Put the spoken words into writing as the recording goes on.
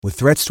With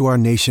threats to our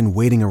nation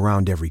waiting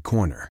around every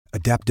corner,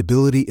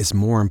 adaptability is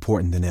more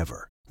important than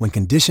ever. When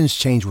conditions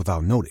change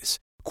without notice,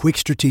 quick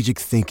strategic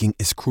thinking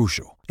is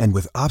crucial. And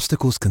with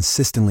obstacles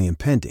consistently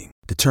impending,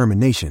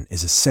 determination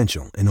is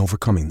essential in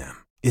overcoming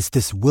them. It's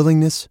this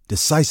willingness,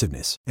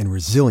 decisiveness, and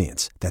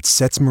resilience that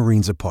sets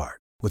Marines apart.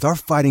 With our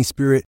fighting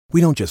spirit, we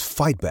don't just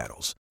fight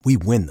battles, we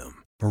win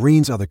them.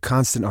 Marines are the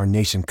constant our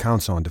nation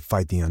counts on to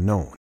fight the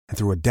unknown. And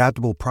through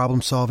adaptable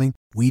problem solving,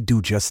 we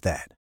do just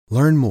that.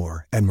 Learn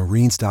more at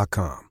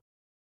marines.com.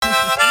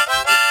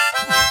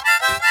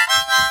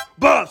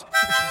 Boss!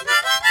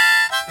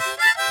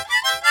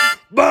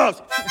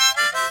 Boss!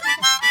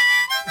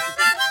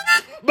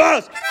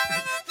 Boss!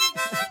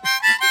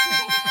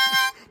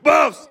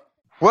 Boss!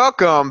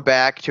 Welcome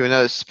back to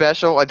another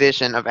special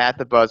edition of At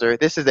the Buzzer.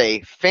 This is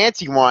a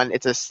fancy one.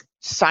 It's a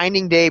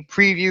signing day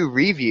preview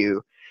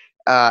review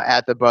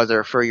at the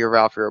Buzzer for your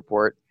Ralphie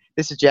Report.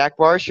 This is Jack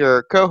Barsh,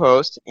 your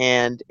co-host,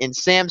 and in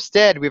Sam's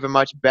stead, we have a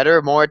much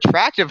better, more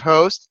attractive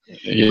host.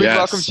 Please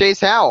welcome Chase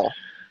Howell.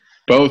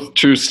 Both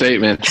true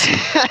statements.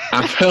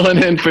 I'm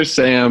filling in for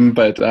Sam,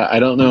 but I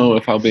don't know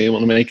if I'll be able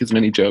to make as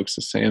many jokes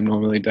as Sam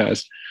normally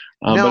does.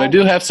 But I do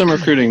have some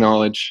recruiting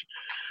knowledge.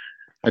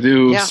 I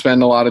do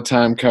spend a lot of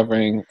time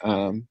covering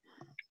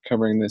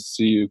this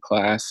CU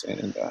class,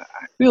 and I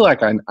feel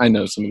like I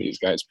know some of these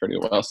guys pretty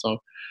well, so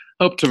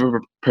hope to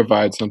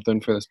provide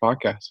something for this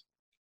podcast.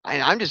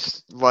 I'm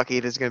just lucky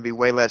there's going to be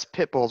way less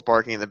pit bulls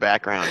barking in the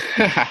background.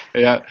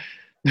 Yeah,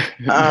 no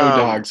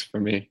dogs for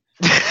me.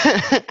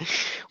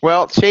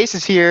 Well, Chase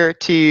is here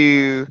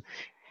to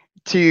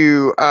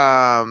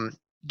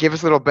give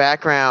us a little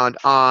background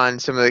on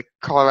some of the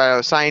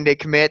Colorado signing day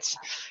commits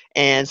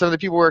and some of the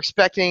people we're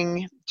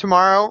expecting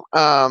tomorrow,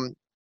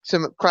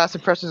 some class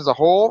impressions as a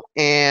whole,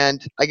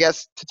 and I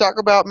guess to talk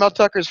about Mel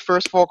Tucker's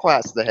first full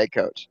class as the head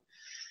coach.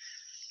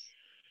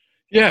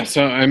 Yeah,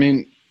 so I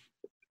mean,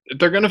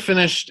 they're going to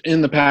finish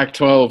in the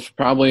Pac-12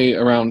 probably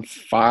around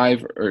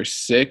 5 or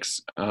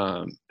 6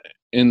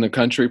 in the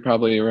country,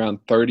 probably around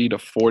 30 to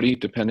 40,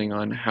 depending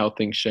on how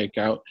things shake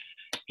out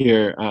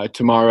here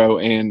tomorrow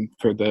and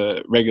for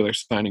the regular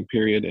signing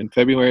period in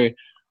February.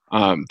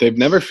 They've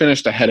never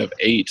finished ahead of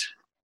 8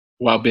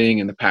 while being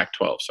in the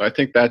Pac-12. So I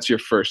think that's your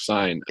first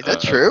sign. Is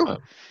that true?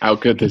 How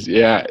good this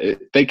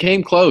 – they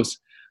came close.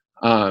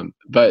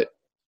 But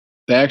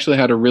they actually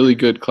had a really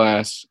good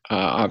class,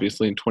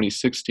 obviously, in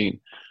 2016.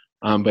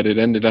 But it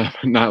ended up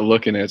not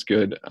looking as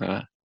good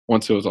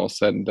once it was all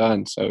said and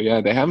done. So, yeah,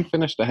 they haven't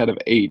finished ahead of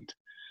 8.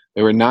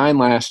 They were 9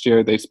 last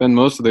year. They spend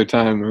most of their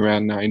time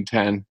around 9,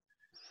 10.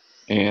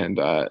 And,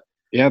 they're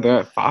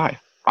at 5.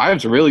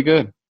 5's really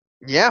good.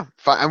 Yeah.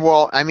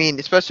 Well, I mean,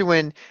 especially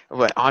when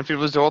on-field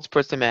results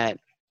puts them at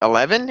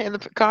 11 in the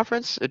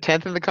conference, or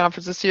 10th in the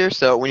conference this year.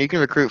 So when you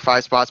can recruit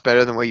 5 spots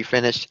better than where you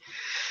finished,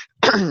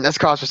 that's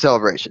cause for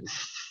celebration.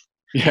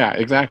 Yeah,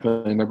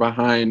 exactly. And they're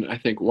behind, I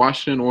think,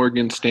 Washington,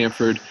 Oregon,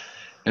 Stanford,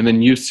 and then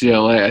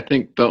UCLA. I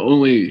think the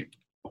only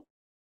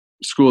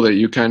school that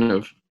you kind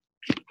of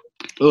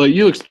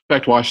you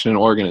expect Washington,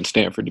 Oregon, and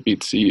Stanford to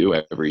beat CU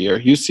every year.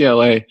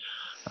 UCLA,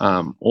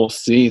 we'll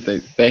see.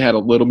 They had a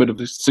little bit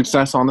of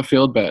success on the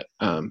field, but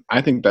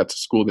I think that's a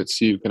school that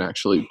CU can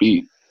actually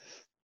beat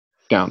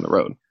down the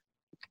road.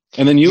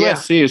 And then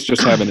USC is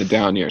just having a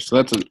down year, so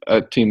that's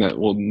a team that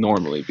will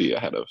normally be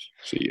ahead of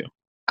CU.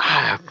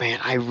 Ah, man,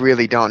 I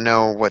really don't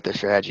know what the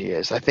strategy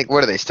is. I think,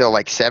 what are they, still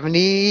like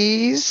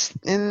 70s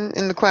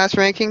in the class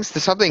rankings?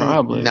 There's something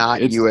Probably.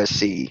 Not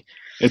USC.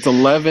 It's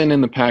 11 in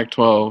the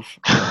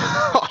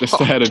Pac-12, just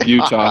ahead of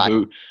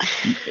Utah.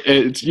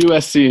 It's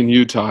USC and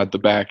Utah at the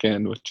back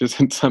end, which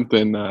isn't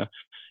something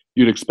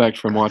you'd expect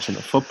from watching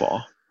the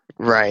football.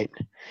 Right.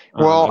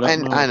 Well, I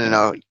don't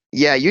know.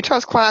 Yeah,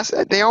 Utah's class,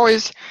 they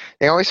always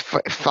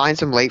find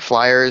some late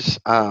flyers.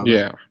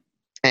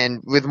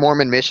 And with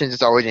Mormon missions,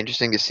 it's always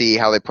interesting to see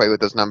how they play with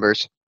those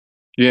numbers.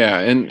 Yeah,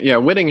 and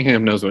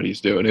Whittingham knows what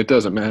he's doing. It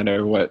doesn't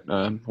matter what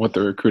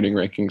the recruiting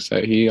rankings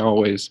say. He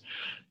always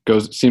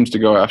seems to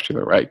go after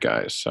the right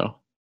guys. So,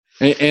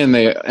 and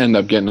they end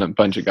up getting a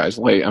bunch of guys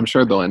late. I'm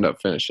sure they'll end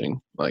up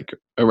finishing like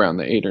around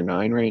the 8 or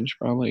 9 range,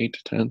 probably 8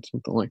 to 10,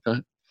 something like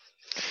that.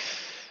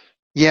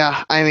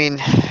 Yeah, I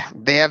mean,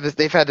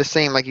 they've had the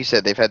same, like you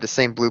said, they've had the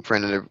same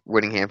blueprint under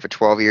Whittingham for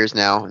 12 years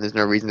now, and there's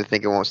no reason to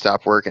think it won't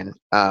stop working.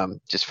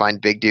 Just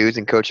find big dudes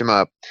and coach them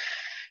up.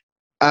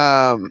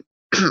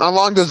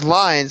 Along those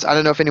lines, I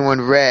don't know if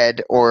anyone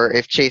read or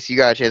if Chase, you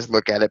got a chance to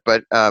look at it,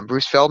 but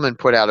Bruce Feldman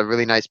put out a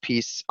really nice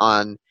piece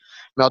on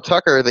Mel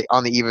Tucker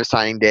on the eve of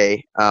signing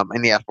day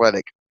in The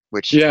Athletic.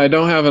 I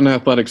don't have an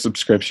Athletic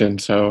subscription,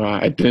 so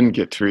I didn't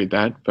get to read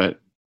that, but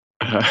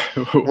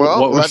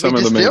what were some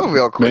of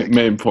the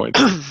main points?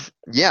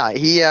 Yeah,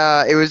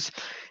 it was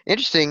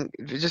interesting.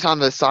 Just on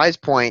the size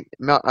point,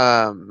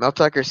 Mel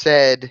Tucker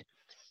said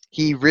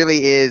he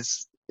really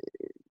is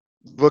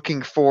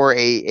looking for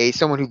a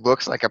someone who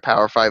looks like a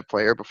Power 5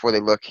 player before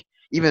they look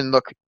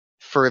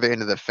further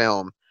into the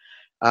film.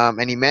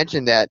 And he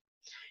mentioned that,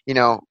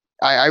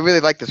 I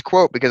really like this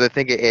quote because I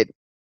think it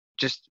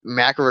just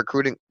macro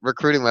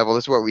recruiting level.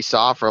 This is what we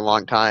saw for a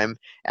long time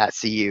at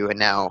CU, and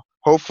now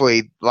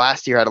hopefully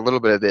last year had a little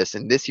bit of this,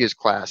 and this year's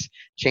class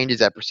changes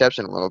that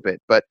perception a little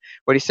bit. But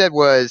what he said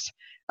was,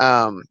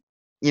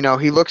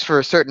 he looks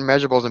for certain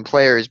measurables in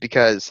players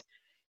because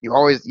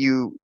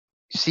you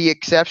see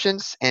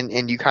exceptions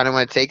and you kind of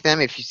want to take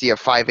them if you see a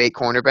 5'8"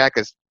 cornerback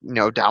that's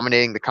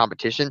dominating the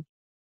competition.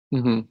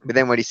 Mm-hmm. But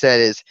then what he said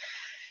is,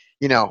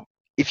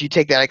 if you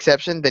take that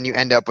exception, then you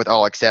end up with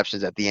all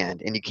exceptions at the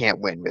end, and you can't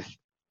win with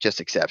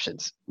just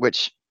exceptions.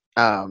 Which,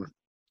 I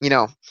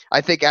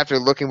think after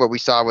looking what we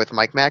saw with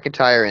Mike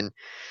McIntyre and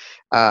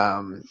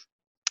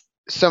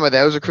some of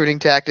those recruiting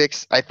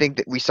tactics, I think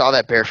that we saw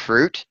that bear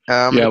fruit.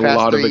 A the past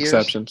lot of 3 years.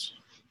 exceptions.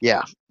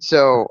 Yeah.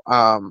 So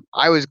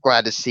I was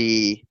glad to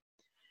see.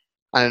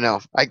 I don't know.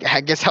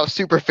 I guess how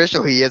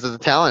superficial he is as a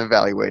talent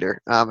evaluator.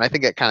 I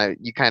think that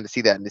you kind of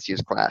see that in this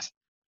year's class.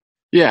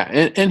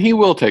 Yeah, and he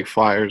will take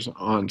flyers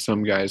on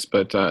some guys,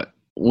 but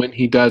when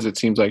he does, it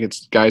seems like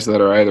it's guys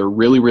that are either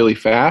really, really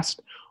fast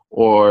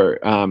or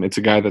it's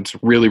a guy that's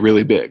really,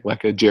 really big,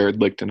 like a Jared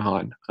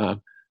Lichtenhahn.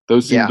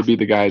 Those seem to be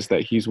the guys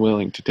that he's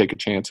willing to take a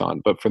chance on.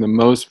 But for the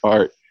most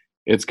part,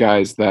 it's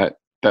guys that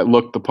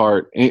look the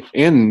part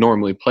and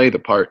normally play the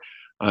part.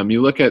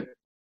 You look at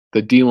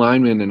the D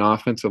linemen and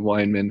offensive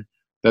linemen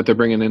that they're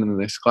bringing in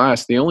this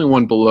class, the only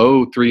one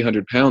below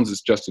 300 pounds is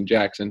Justin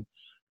Jackson.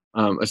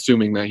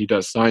 Assuming that he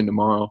does sign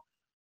tomorrow,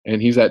 and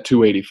he's at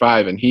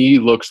 285, and he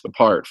looks the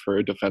part for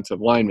a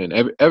defensive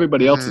lineman.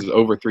 Everybody else is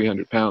over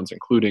 300 pounds,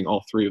 including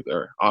all 3 of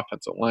their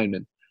offensive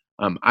linemen.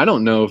 I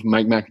don't know if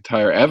Mike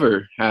McIntyre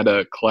ever had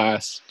a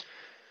class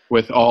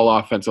with all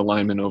offensive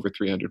linemen over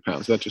 300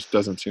 pounds. That just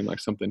doesn't seem like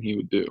something he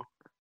would do.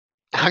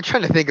 I'm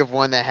trying to think of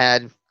one that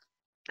had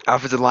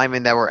offensive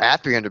linemen that were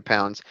at 300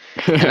 pounds.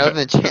 And other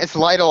than Chance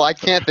Lytle, I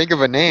can't think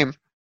of a name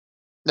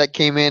that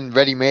came in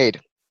ready-made.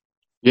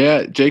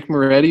 Yeah, Jake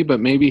Moretti, but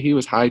maybe he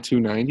was high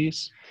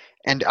 290s.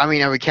 And I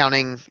mean, are we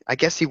counting? I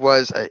guess he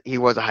was a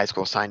high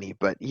school signee,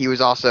 but he was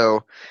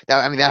also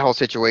that whole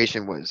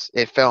situation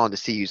fell into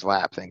CU's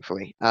lap,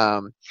 thankfully.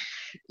 Also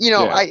in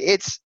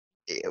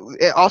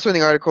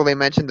the article they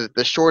mentioned that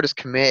the shortest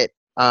commit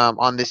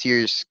on this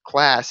year's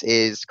class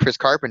is Chris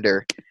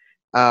Carpenter,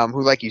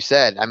 who, like you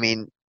said, I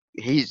mean,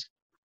 he's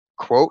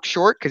quote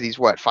short because he's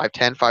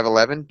 5'10",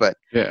 5'11", but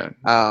yeah,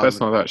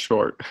 that's not that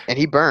short. And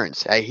he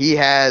burns. He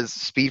has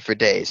speed for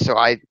days. So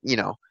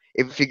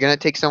if you're gonna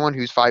take someone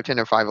who's 5'10"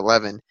 or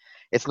 5'11",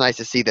 it's nice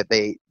to see that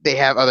they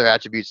have other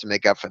attributes to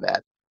make up for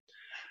that.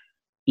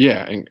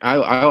 Yeah, and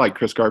I like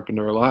Chris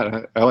Carpenter a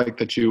lot. I like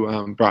that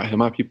you brought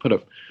him up. He put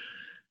up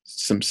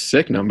some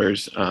sick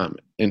numbers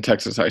in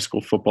Texas high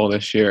school football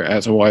this year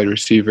as a wide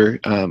receiver.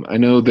 I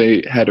know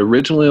they had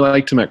originally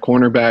liked him at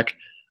cornerback.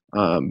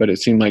 But it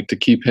seemed like to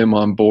keep him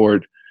on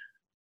board,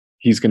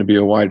 he's going to be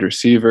a wide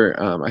receiver.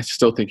 I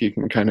still think he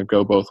can kind of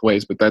go both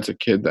ways, but that's a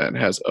kid that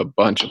has a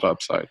bunch of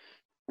upside.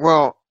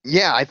 Well,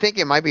 yeah, I think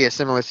it might be a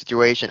similar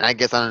situation. I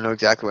guess I don't know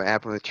exactly what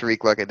happened with Tariq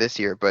Luckett this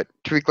year, but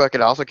Tariq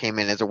Luckett also came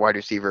in as a wide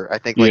receiver. I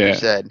think, like you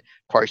said,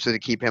 partially to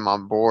keep him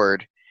on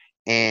board.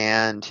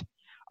 And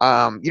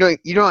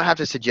you don't have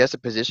to suggest a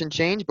position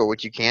change, but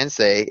what you can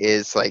say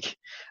is, like,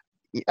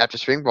 after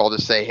spring ball,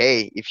 just say,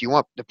 hey, if you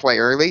want to play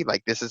early,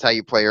 like, this is how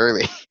you play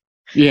early.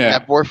 Yeah,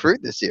 that bore fruit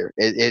this year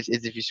is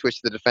if you switch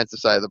to the defensive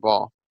side of the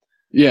ball.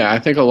 Yeah, I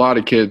think a lot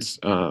of kids,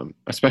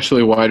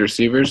 especially wide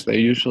receivers, they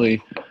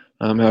usually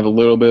have a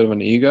little bit of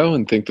an ego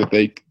and think that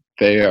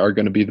they are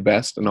going to be the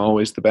best and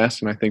always the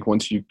best. And I think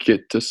once you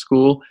get to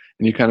school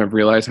and you kind of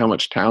realize how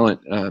much talent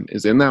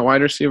is in that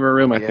wide receiver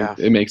room, I think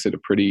it makes it a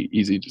pretty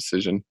easy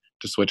decision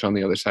to switch on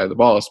the other side of the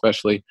ball,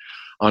 especially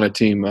on a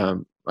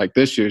team like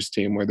this year's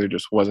team where there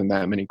just wasn't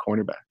that many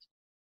cornerbacks.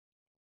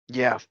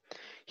 Yeah.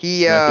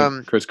 I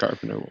think Chris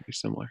Carpenter will be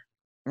similar.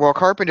 Well,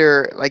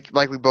 Carpenter, like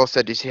we both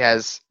said, he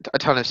has a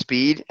ton of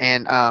speed,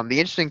 and the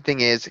interesting thing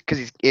is because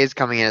he is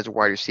coming in as a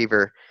wide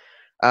receiver.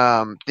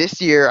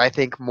 This year, I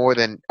think more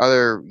than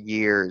other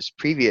years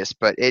previous,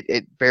 but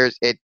it bears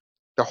it.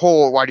 The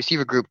whole wide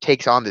receiver group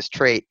takes on this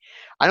trait.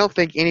 I don't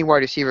think any wide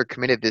receiver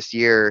committed this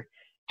year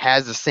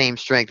has the same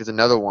strength as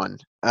another one,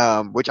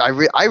 which I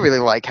really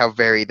like how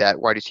varied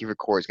that wide receiver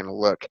core is going to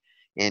look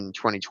in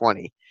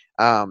 2020.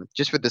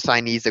 Just with the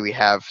signees that we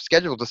have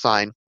scheduled to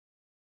sign,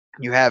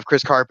 you have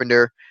Chris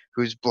Carpenter,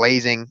 who's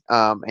blazing,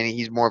 and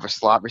he's more of a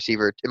slot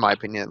receiver, in my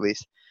opinion, at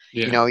least.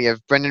 Yeah. You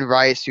have Brendan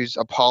Rice, who's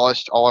a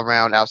polished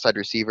all-around outside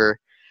receiver,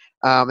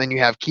 and you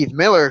have Keith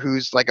Miller,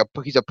 who's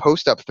he's a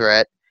post-up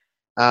threat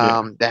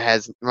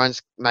that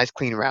runs nice,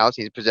 clean routes.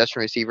 He's a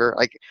possession receiver.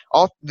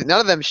 None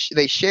of them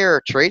they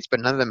share traits, but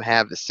none of them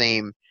have the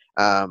same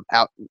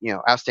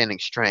outstanding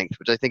strength,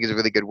 which I think is a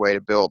really good way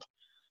to build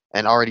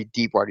an already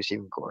deep wide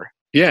receiving core.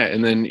 Yeah,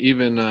 and then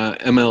even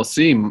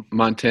MLC,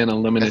 Montana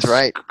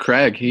Limitus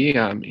Craig,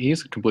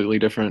 he's a completely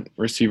different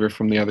receiver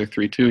from the other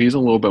three, too. He's a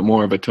little bit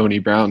more of a Tony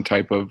Brown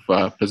type of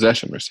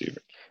possession receiver.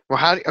 Well,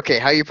 how do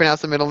you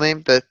pronounce the middle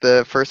name,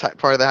 the first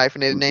part of the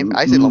hyphenated name?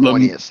 I say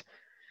Lamonius.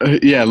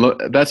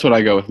 That's what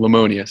I go with,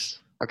 Lamonius.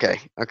 Okay.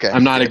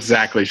 I'm not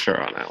exactly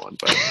sure on that one,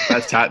 but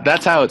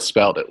that's how it's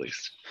spelled, at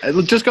least.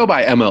 Just go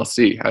by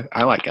MLC.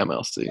 I like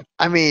MLC.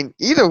 I mean,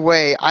 either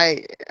way,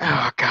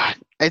 oh God,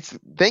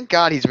 thank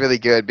God he's really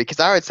good, because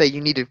I would say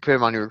you need to put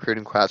him on your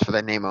recruiting class for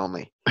that name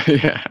only.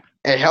 Yeah.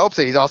 It helps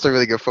that he's also a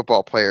really good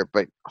football player,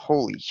 but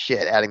holy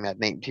shit, adding that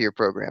name to your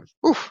program,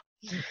 oof,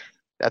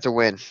 that's a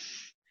win.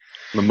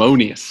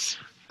 Lemonious.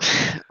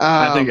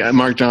 I think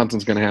Mark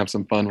Johnson's going to have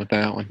some fun with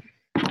that one.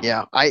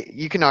 Yeah,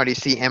 you can already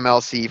see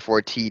MLC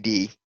for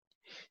TD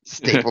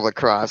stapled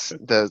across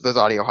those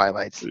audio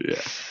highlights.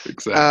 Yeah,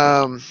 exactly.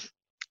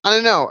 I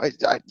don't know.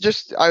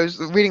 I was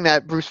reading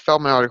that Bruce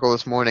Feldman article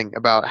this morning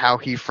about how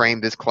he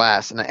framed this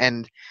class, and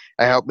it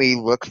helped me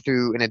look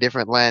through in a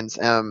different lens.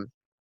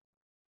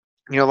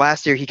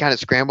 Last year he kind of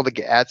scrambled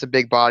to add some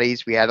big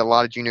bodies. We had a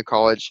lot of junior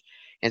college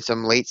and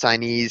some late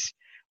signees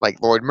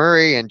like Lord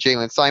Murray and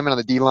Jalen Simon on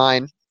the D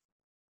line.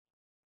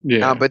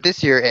 Yeah. But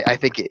this year, I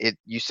think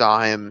you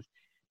saw him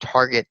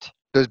target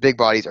those big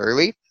bodies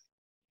early,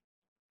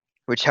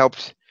 which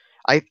helped.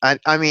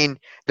 I mean,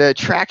 the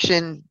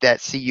traction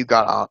that CU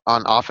got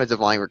on offensive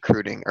line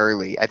recruiting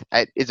early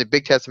is a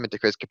big testament to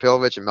Chris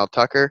Kapilovich and Mel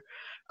Tucker,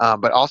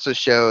 but also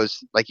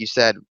shows, like you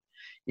said,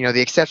 the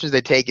exceptions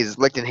they take is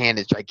Lichtenhand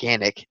is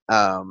gigantic.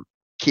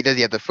 Does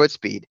he have the foot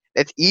speed?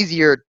 It's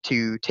easier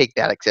to take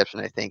that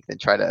exception, I think, than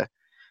try to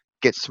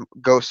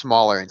go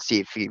smaller and see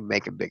if you can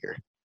make him bigger.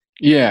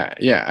 Yeah.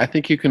 I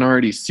think you can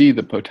already see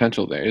the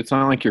potential there. It's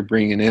not like you're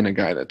bringing in a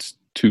guy that's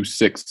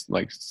 2'6",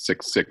 like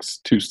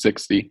 6'6",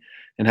 260,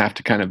 and have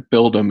to kind of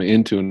build him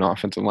into an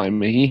offensive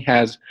lineman. He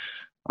has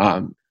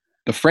the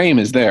frame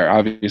is there.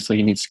 Obviously,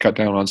 he needs to cut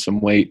down on some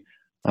weight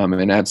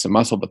and add some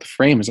muscle, but the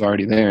frame is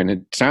already there, and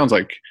it sounds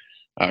like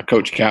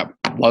Coach Cap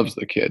loves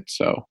the kid.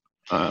 So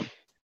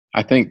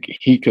I think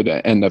he could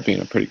end up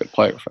being a pretty good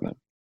player for them.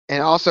 And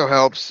it also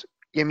helps.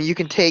 I mean, you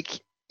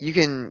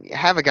can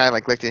have a guy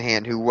like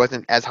Lichtenhand who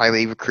wasn't as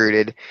highly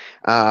recruited,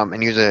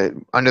 and he was a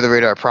under the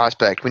radar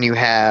prospect. When you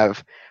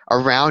have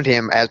around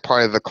him as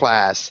part of the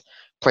class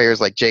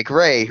players like Jake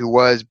Ray, who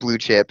was blue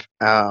chip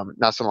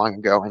not so long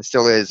ago and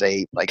still is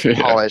a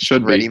polished,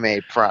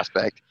 ready-made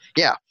prospect.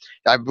 Yeah,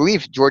 I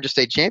believe Georgia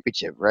State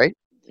championship, right?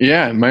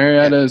 Yeah,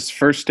 Marietta's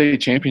first state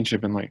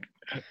championship in like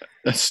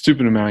a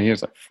stupid amount of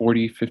years, like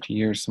 40, 50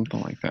 years, something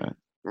like that.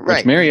 Right.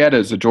 Which Marietta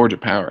is a Georgia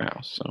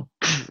powerhouse. So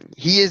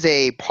he is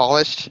a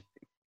polished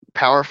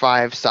Power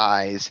 5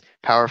 size,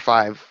 Power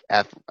 5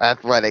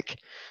 athletic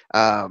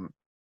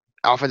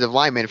offensive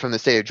lineman from the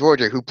state of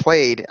Georgia who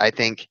played, I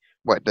think,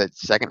 the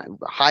second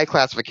high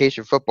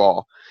classification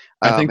football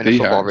I think in a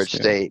football-rich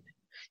state.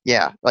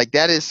 Yeah, like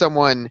that is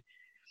someone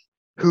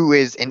who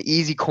is an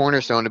easy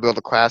cornerstone to build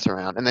a class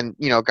around. And then,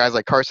 guys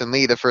like Carson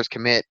Lee, the first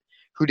commit,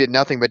 who did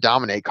nothing but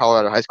dominate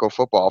Colorado high school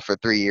football for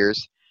 3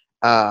 years.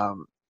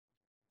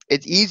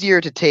 It's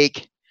easier to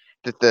take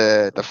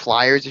the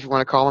flyers, if you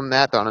want to call them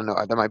that. I don't know.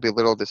 That might be a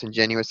little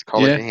disingenuous to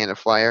call Lichtenhand a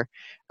flyer.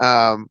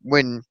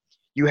 When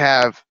you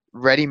have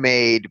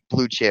ready-made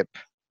blue chip,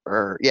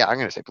 I'm going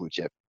to say blue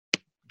chip,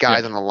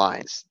 guys on the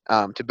lines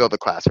to build a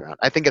class around.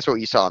 I think that's what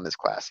you saw in this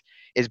class,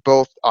 is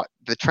both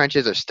the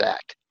trenches are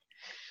stacked.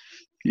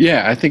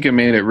 Yeah, I think it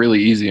made it really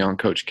easy on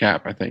Coach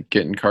Cap, I think,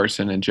 getting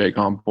Carson and Jake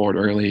on board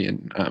early.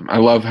 And I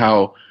love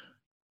how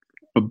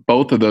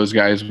both of those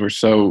guys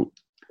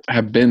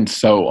have been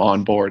so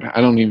on board.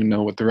 I don't even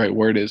know what the right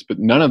word is, but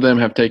none of them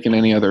have taken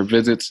any other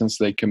visits since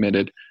they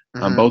committed.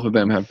 Mm-hmm. Both of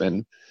them have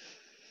been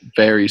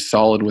very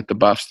solid with the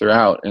buffs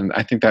throughout. And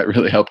I think that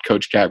really helped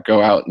Coach Cap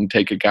go out and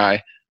take a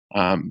guy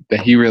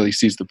that he really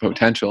sees the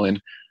potential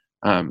in.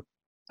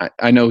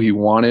 I know he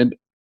wanted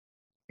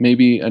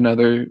maybe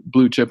another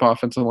blue chip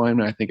offensive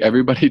lineman. I think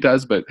everybody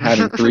does, but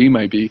having 3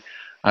 might be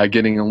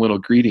getting a little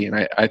greedy. And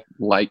I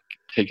like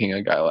taking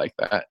a guy like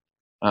that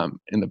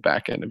in the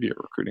back end of your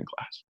recruiting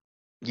class.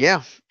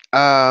 Yeah.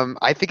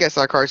 I think I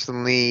saw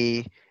Carson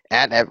Lee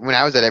when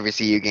I was at every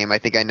CU game. I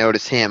think I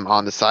noticed him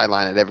on the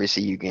sideline at every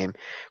CU game,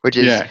 which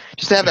is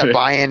just to have that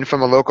buy-in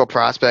from a local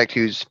prospect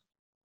who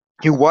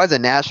was a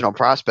national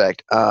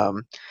prospect.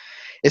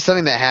 It's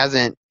something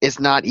that it's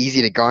not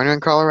easy to garner in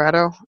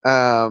Colorado,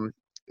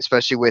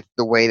 especially with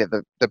the way that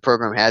the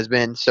program has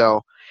been.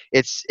 So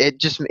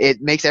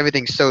it makes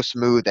everything so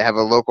smooth to have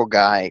a local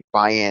guy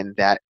buy in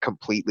that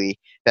completely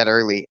that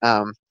early.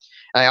 And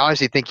I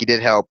honestly think he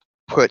did help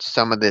put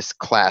some of this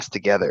class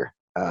together,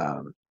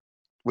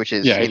 which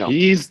is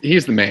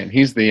he's the man.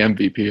 He's the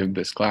MVP of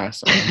this class.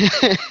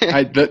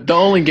 The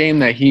only game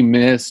that he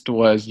missed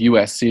was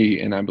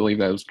USC, and I believe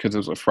that was because it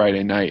was a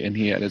Friday night and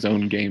he had his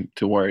own game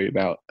to worry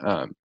about.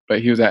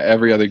 But he was at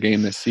every other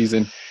game this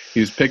season. He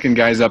was picking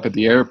guys up at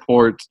the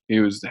airport. He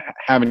was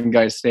having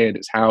guys stay at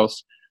his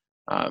house.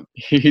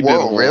 He did a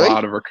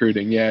lot of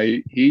recruiting. Yeah,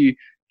 he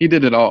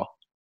did it all.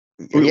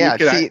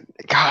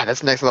 God,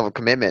 that's next level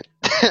commitment.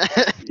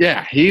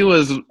 Yeah, he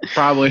was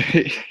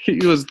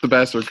the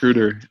best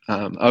recruiter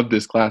of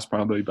this class,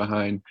 probably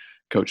behind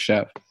Coach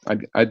Sheff.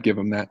 I'd give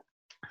him that.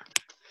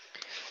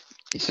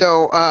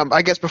 So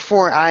I guess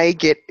before I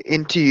get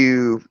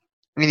into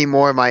any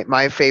more of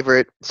my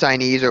favorite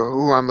signees or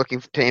who I'm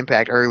looking to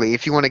impact early,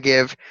 if you want to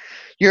give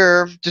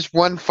your just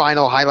one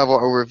final high level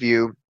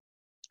overview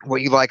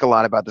what you like a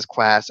lot about this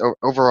class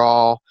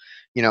overall.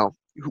 You know,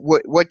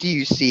 what do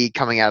you see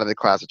coming out of the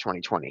class of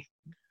 2020?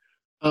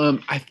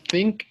 I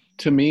think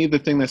to me the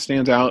thing that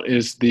stands out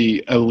is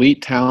the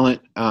elite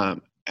talent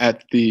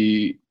at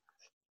the,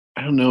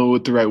 I don't know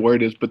what the right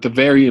word is, but the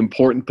very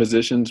important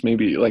positions,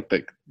 maybe like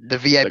the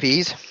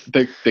VIPs,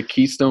 the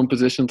keystone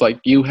positions. Like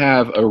you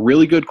have a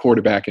really good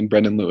quarterback in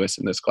Brendan Lewis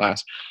in this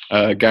class,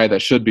 a guy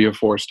that should be a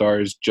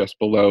 4-star is just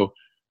below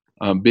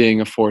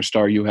being a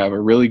 4-star. You have a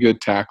really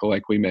good tackle,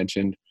 like we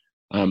mentioned,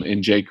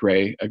 in Jake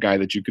Ray, a guy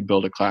that you could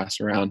build a class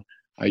around.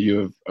 You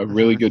have a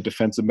really good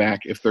defensive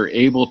back. If they're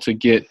able to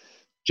get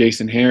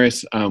Jason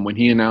Harris, when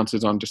he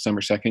announces on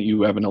December 2nd,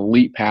 you have an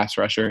elite pass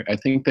rusher. I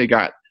think they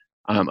got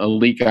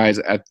elite guys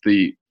at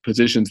the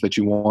positions that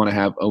you want to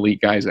have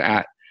elite guys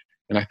at.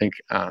 And I think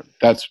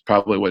that's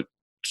probably what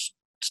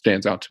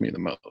stands out to me the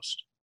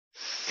most.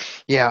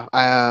 Yeah.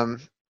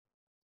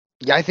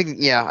 I think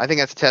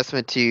that's a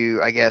testament to,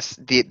 I guess,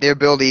 the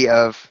ability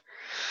of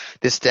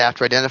this staff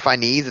to identify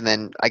needs and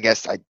then, I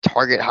guess,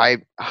 target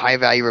high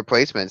value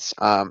replacements,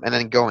 and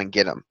then go and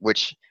get them,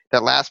 which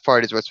that last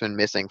part is what's been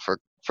missing for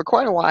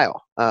quite a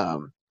while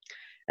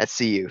at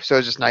CU. So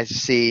it's just nice to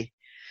see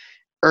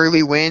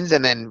early wins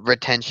and then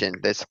retention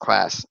this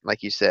class,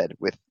 like you said,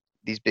 with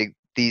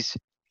these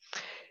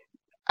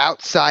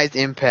outsized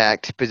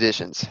impact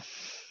positions.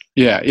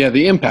 Yeah,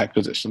 the impact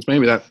positions.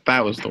 Maybe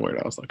that was the word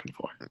I was looking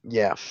for.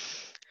 Yeah.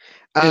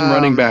 And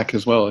running back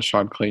as well as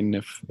Sean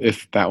Clayton,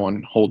 if that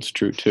one holds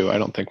true too. I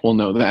don't think we'll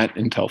know that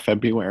until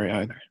February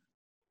either.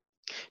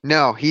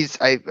 No,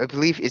 I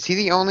believe, is he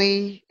the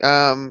only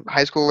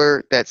high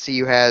schooler that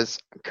CU has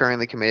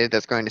currently committed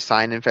that's going to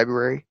sign in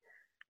February?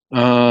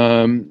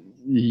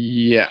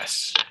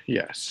 Yes.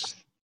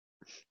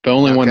 The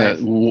only one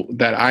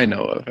that I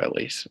know of, at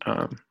least.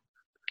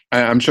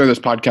 I'm sure this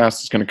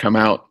podcast is going to come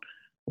out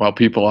while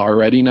people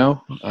already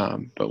know,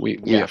 but we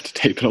have to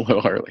tape it a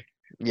little early.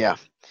 Yeah.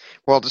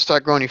 Well, to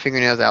start growing your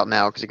fingernails out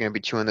now, because you're going to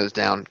be chewing those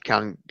down,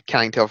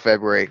 counting till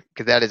February,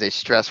 because that is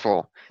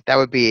that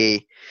would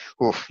be,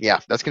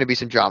 that's going to be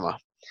some drama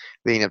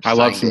leading up to I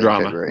love some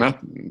drama.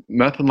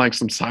 Nothing like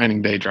some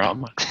signing day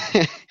drama.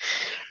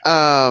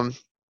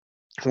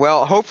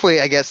 Well,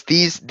 hopefully, I guess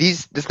this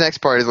next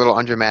part is a little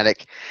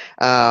undramatic.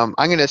 I'm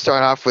going to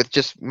start off with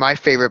just my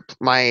favorite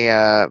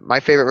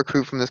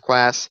recruit from this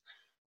class.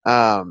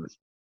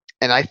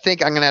 And I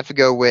think I'm going to have to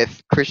go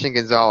with Christian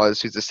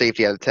Gonzalez, who's a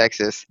safety out of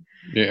Texas.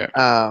 Yeah.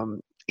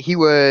 He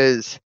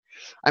had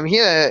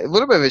a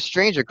little bit of a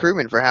strange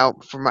recruitment for how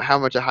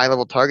much a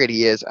high-level target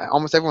he is.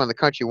 Almost everyone in the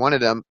country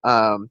wanted him.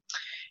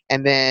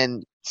 And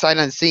then, sight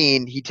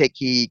unseen, he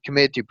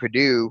committed to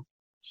Purdue,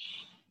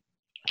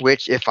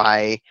 which, if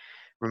I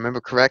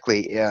remember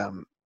correctly,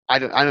 I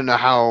don't know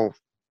how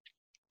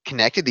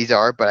connected these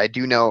are, but I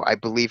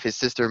believe his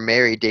sister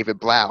married David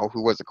Blau,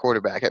 who was a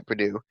quarterback at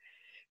Purdue.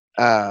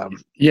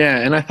 Yeah,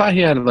 and I thought he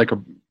had like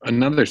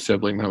another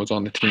sibling that was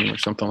on the team or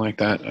something like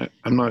that.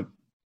 I'm not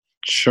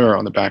sure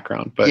on the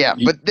background, but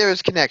but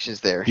there's connections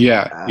there.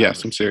 Yeah,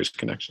 some serious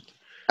connections.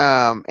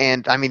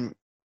 And I mean,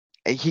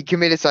 he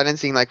committed sight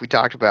unseen, like we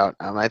talked about.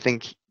 I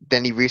think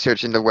then he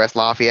researched into West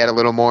Lafayette a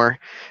little more.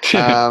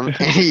 And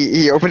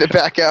he opened it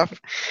back up,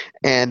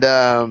 and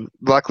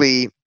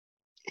luckily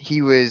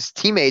he was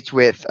teammates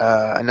with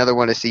another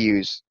one of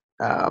CU's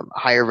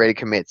higher rated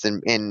commits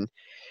in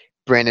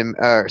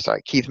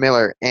Keith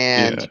Miller,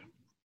 and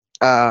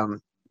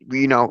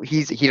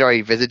he'd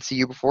already visited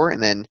CU before,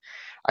 and then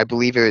I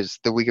believe it was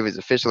the week of his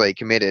official he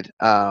committed.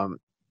 And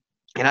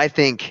I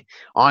think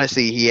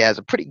honestly he has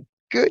a pretty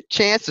good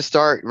chance to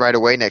start right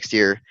away next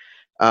year.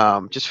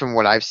 Just from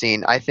what I've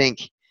seen, I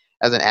think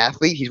as an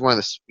athlete he's one of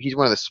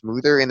the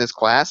smoother in this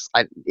class.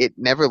 It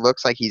never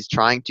looks like he's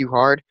trying too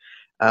hard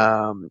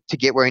to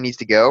get where he needs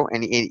to go,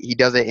 and he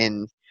does it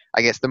in,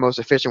 I guess, the most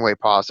efficient way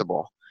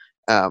possible.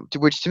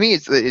 Which to me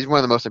is one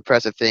of the most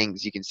impressive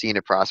things you can see in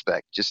a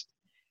prospect. Just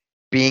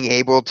being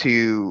able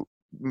to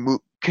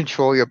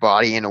control your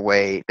body in a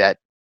way that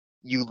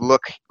you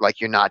look like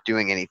you're not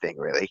doing anything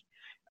really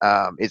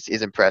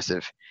is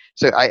impressive.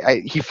 So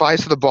he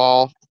flies for the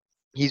ball.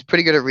 He's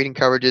pretty good at reading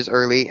coverages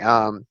early.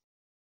 I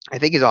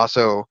think he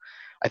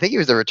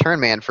was the return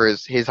man for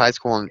his high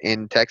school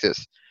in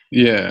Texas.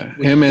 Yeah,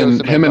 him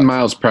and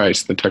Miles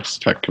Price, the Texas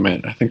Tech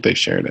commit. I think they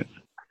shared it.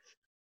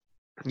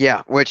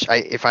 Yeah, which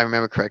if I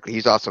remember correctly,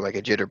 he's also like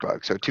a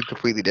jitterbug. So two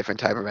completely different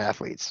type of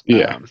athletes.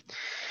 Yeah.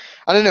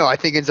 I don't know. I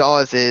think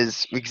Gonzalez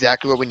is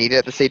exactly what we needed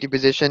at the safety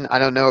position. I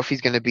don't know if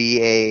he's going to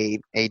be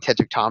a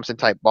Tedrick Thompson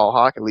type ball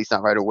hawk, at least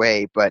not right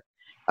away. But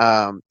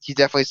he's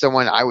definitely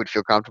someone I would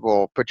feel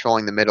comfortable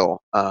patrolling the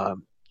middle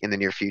in the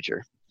near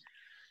future.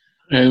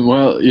 And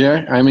well,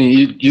 yeah, I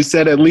mean, you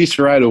said at least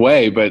right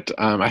away, but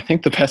I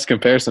think the best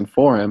comparison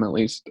for him, at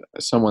least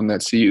someone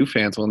that CU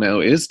fans will know,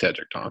 is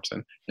Tedrick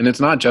Thompson. And it's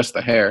not just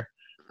the hair.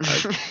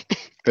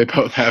 They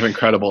both have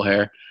incredible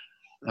hair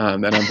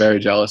that I'm very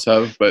jealous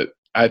of, but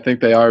I think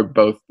they are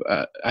both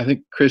I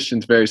think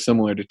Christian's very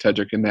similar to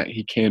Tedrick in that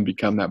he can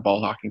become that ball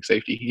hawking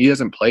safety. He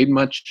hasn't played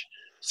much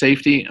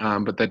safety,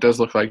 but that does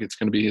look like it's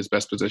going to be his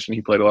best position.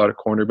 He played a lot of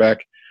cornerback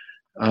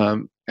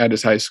at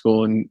his high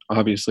school, and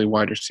obviously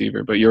wide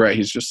receiver. But you're right,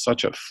 he's just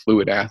such a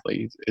fluid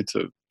athlete. It's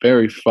a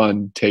very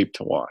fun tape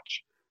to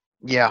watch.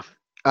 Yeah.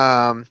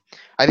 And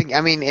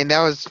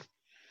that was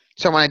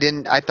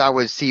someone I thought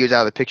was CU's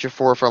out of the picture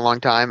for a long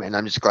time, and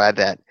I'm just glad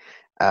that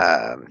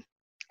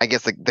I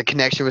guess the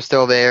connection was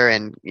still there,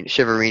 and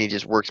Shiverini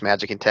just works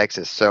magic in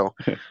Texas. So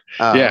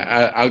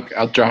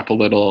I'll drop a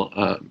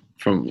little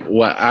from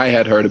what I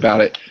had heard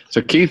about it.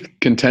 So Keith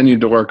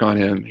continued to work on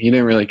him. He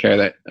didn't really care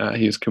that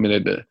he was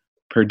committed to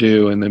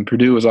Purdue, and then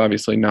Purdue was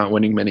obviously not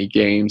winning many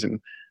games, and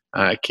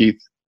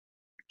Keith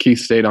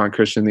stayed on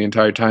Christian the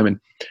entire time.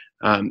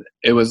 And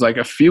it was like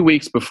a few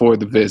weeks before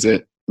the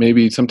visit,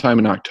 maybe sometime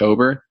in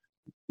October,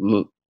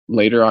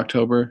 later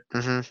October.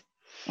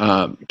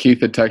 Mm-hmm.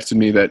 Keith had texted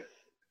me that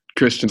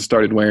Christian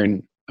started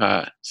wearing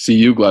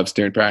CU gloves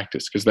during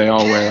practice because they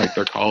all wear like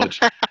their college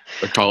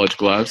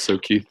gloves. So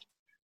Keith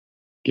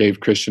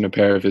gave Christian a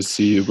pair of his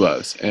CU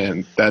gloves,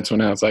 and that's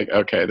when I was like,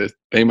 okay,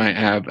 they might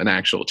have an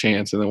actual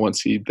chance. And then once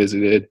he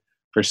visited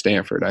for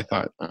Stanford, I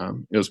thought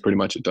it was pretty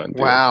much a done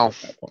deal. Wow.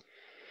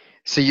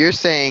 So you're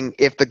saying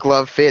if the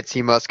glove fits,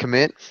 he must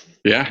commit?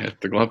 Yeah, if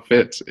the glove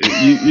fits.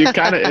 You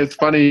kind of, it's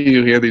funny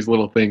you hear these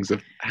little things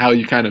of how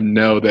you kind of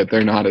know that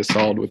they're not as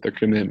solid with their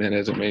commitment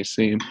as it may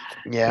seem.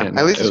 Yeah, and,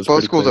 at least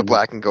both schools clear. are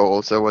black and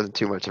gold, so it wasn't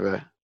too much of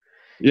a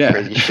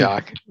crazy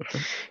shock.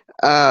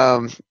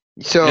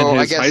 So and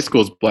his I guess high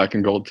school's black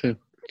and gold too.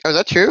 Oh, is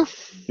that true?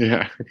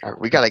 Yeah.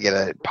 We got to get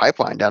a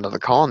pipeline down to the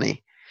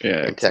colony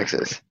in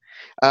Texas.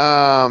 So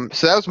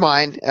that was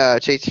mine.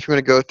 Chase, if you want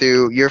to go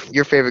through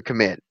your favorite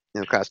commit in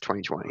the class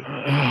 2020.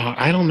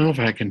 I don't know if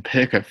I can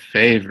pick a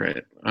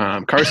favorite.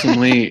 Carson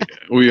Lee,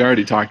 we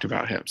already talked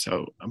about him,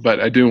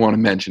 but I do want to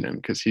mention him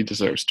because he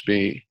deserves to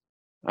be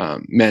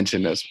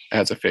mentioned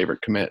as a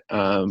favorite commit.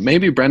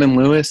 Maybe Brendan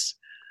Lewis.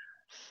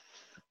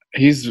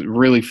 He's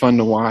really fun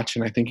to watch,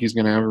 and I think he's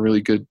going to have a really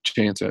good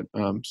chance at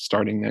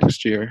starting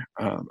next year.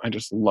 I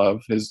just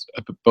love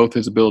both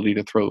his ability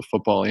to throw the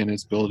football and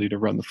his ability to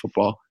run the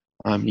football.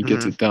 He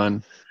gets it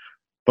done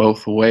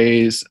both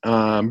ways.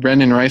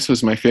 Brendan Rice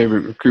was my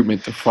favorite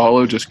recruitment to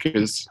follow just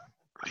because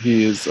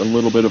he is a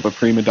little bit of a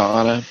prima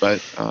donna,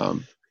 but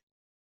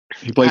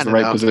he plays the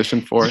right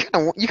position for it.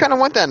 You kind of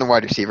want that in a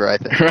wide receiver, I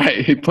think.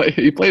 Right.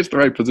 He plays the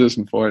right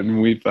position for it,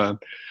 and we've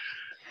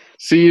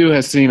CU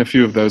has seen a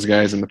few of those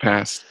guys in the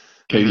past.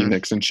 Katie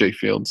Nixon, Shea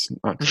Fields,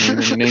 not to name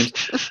any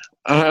names.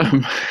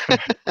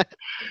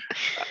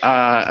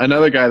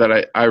 Another guy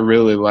that I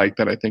really like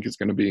that I think is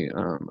going to be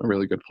a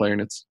really good player,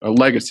 and it's a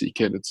legacy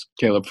kid. It's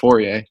Caleb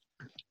Fourier.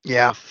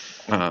 Yeah.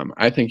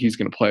 I think he's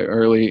going to play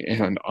early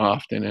and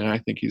often, and I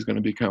think he's going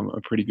to become a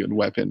pretty good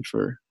weapon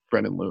for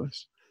Brendan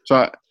Lewis.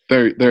 So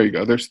there you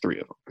go. There's three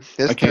of them.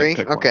 There's three?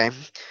 Okay.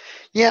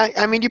 Yeah,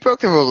 I mean, you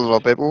broke the rules a little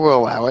bit, but we'll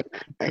allow it.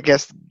 I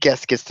guess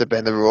guest gets to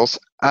bend the rules.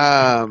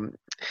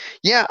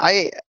 Yeah,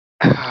 I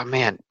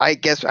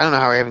guess I don't know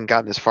how I haven't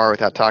gotten this far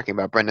without talking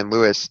about Brendan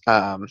Lewis,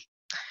 because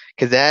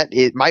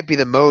it might be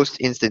the most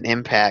instant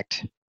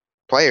impact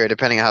player,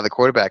 depending on how the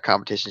quarterback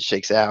competition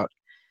shakes out.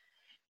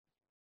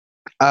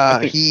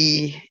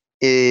 He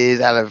is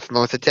out of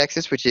Melissa,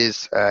 Texas, which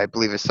is, I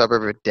believe, a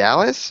suburb of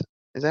Dallas.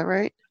 Is that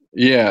right?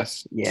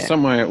 Yes. Yeah.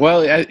 Somewhere.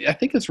 Well, I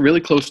think it's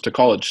really close to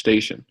College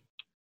Station.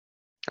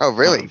 Oh,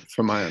 really?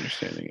 From my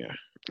understanding, yeah.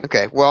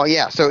 Okay, well,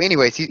 yeah. So,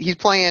 anyways, he's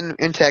playing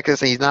in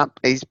Texas, and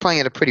he's playing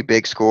at a pretty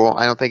big school.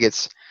 I don't think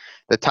it's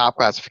the top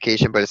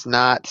classification, but it's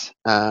not.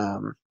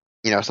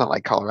 It's not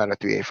like Colorado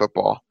 3A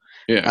football.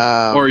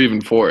 Yeah, or even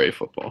 4A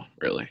football,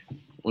 really,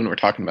 when we're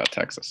talking about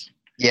Texas.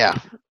 Yeah,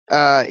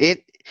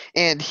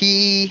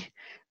 he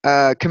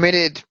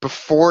committed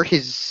before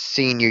his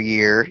senior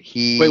year.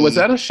 Wait, was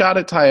that a shot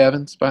at Ty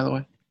Evans, by the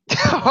way?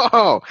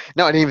 Oh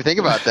no, I didn't even think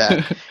about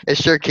that. It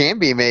sure can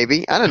be,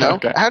 maybe. I don't know.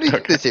 Okay. How did he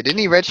get this here? Didn't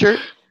he redshirt?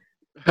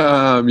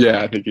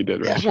 Yeah, I think he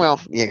did. Yeah, well,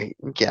 yeah.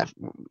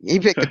 He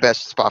picked the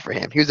best spot for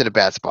him. He was in a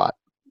bad spot.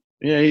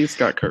 Yeah, he's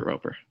got Kurt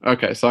Roper.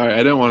 Okay, sorry, I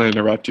didn't want to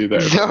interrupt you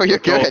there. No, you're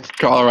good.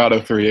 Colorado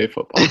 3A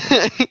football.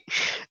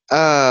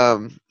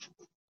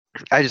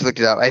 I just looked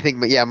it up. I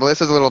think, yeah,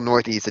 Melissa's a little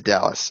northeast of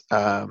Dallas.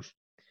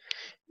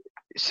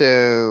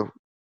 So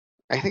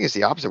I think it's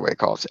the opposite way it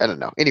calls. I don't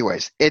know.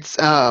 Anyways, it's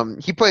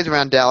he plays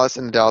around Dallas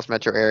in the Dallas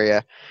metro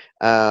area,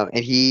 and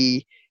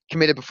he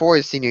committed before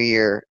his senior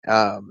year.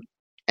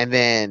 And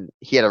then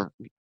he had a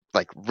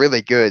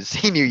really good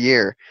senior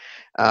year,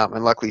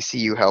 and luckily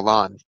CU held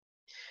on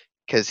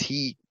because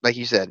he, like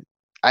you said,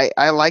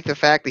 I like the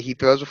fact that he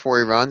throws before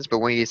he runs, but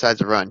when he decides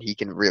to run, he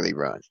can really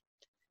run.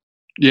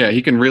 Yeah,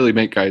 he can really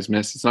make guys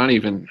miss. It's not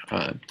even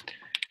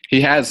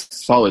he has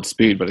solid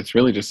speed, but it's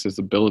really just his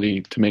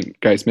ability to make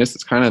guys miss.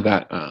 It's kind of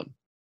that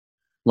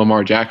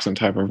Lamar Jackson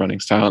type of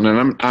running style,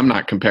 and I'm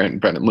not comparing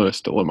Brendan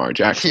Lewis to Lamar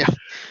Jackson, yeah.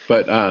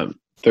 But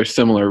they're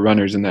similar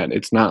runners in that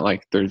it's not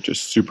like they're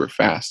just super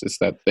fast. It's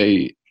that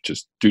they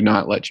just do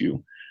not let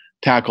you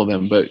tackle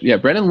them. But, yeah,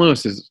 Brendan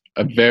Lewis is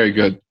a very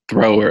good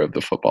thrower of the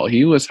football.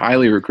 He was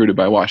highly recruited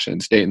by Washington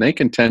State, and they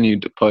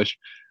continued to push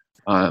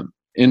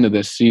into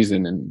this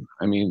season. And,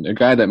 I mean, a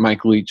guy that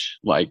Mike Leach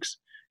likes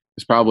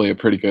is probably a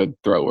pretty good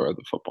thrower of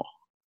the football.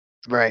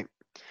 Right.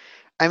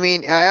 I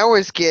mean, I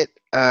always get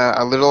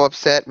a little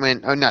upset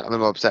when, oh, not a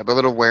little upset, but a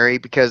little wary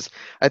because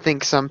I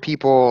think some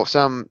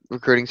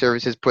recruiting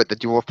services put the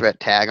dual threat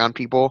tag on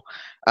people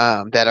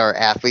that are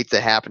athletes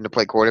that happen to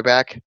play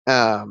quarterback.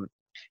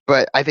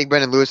 But I think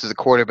Brendan Lewis is a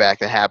quarterback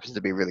that happens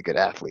to be a really good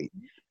athlete.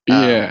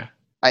 Um, Yeah.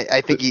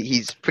 I think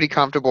he's pretty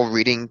comfortable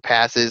reading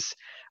passes.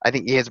 I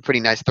think he has a pretty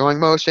nice throwing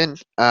motion.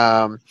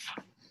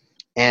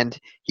 And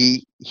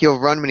he'll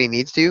run when he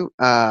needs to.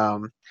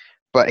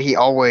 But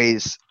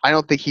I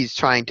don't think he's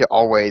trying to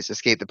always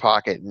escape the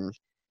pocket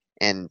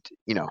and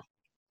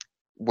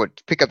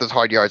would pick up those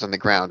hard yards on the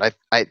ground.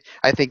 I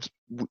think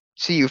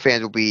CU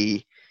fans will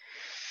be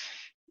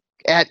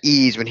at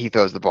ease when he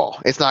throws the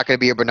ball. It's not going to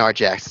be a Bernard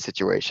Jackson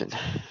situation.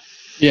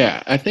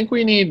 Yeah, I think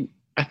we need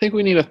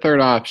a third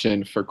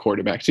option for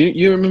quarterbacks.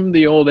 You remember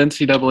the old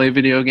NCAA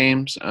video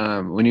games?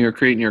 When you were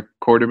creating your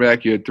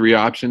quarterback, you had 3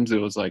 options. It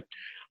was like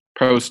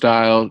pro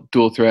style,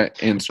 dual threat,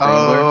 and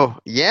scrambler. Oh,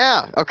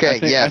 yeah.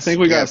 Okay, I think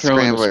we got to throw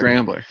in the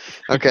scrambler.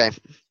 Okay.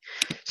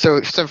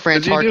 So some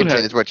Fran 'Cause you do Tarkenton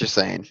have- is what you're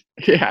saying.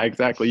 Yeah,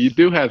 exactly. You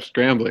do have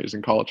scramblers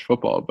in college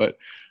football, but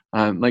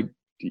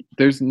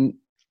there's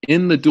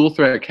in the dual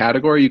threat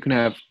category, you can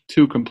have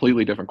 2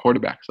 completely different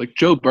quarterbacks. Like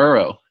Joe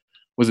Burrow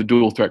was a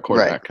dual threat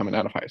quarterback coming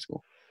out of high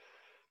school.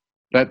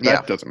 That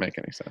doesn't make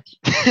any sense.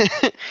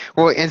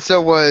 Well, and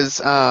so was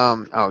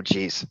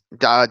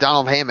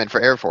Donald Hammond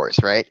for Air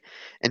Force, right?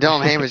 And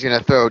Donald Hammond's going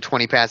to throw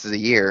 20 passes a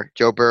year.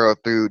 Joe Burrow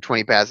threw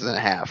 20 passes and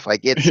a half.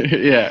 Like it's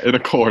yeah, in a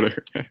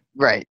quarter.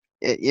 right.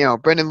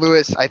 Brendan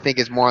Lewis, I think,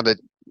 is more the.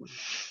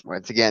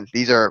 Once again,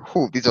 these are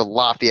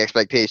lofty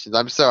expectations.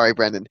 I'm sorry,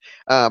 Brendan,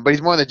 but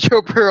he's more on the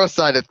Joe Burrow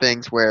side of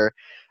things, where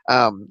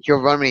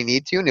he'll run when he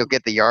needs to and he'll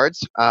get the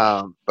yards.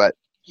 But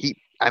he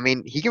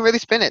can really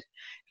spin it.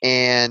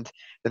 And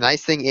the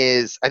nice thing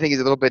is, I think he's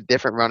a little bit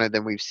different runner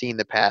than we've seen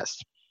the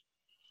past.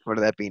 What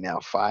would that be now?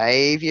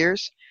 5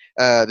 years?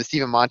 The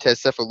Steven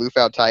Montez, Sefer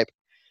Lufau type.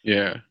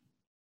 Yeah.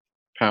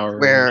 Power.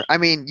 Where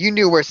you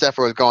knew where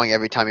Sefer was going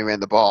every time he ran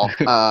the ball.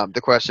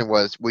 The question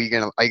was, are you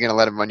gonna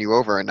let him run you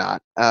over or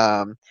not?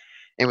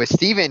 And with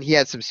Steven, he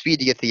had some speed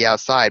to get to the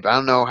outside, but I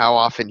don't know how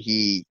often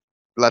he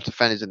left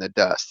defenders in the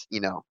dust.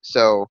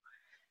 So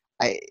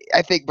I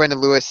think Brendan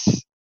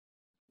Lewis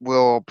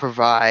will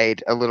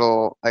provide a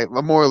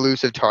more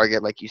elusive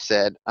target, like you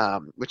said,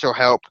 which will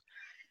help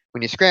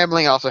when you're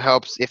scrambling. It also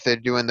helps if they're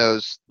doing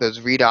those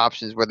read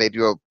options where they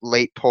do a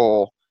late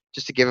pull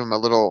just to give them a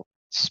little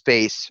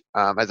space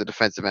as a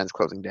defensive end's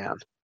closing down.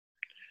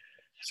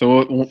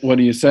 So what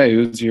do you say?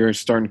 Who's your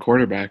starting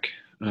quarterback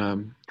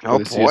for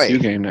the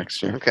CSU game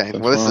next year? Okay,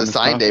 well, this is a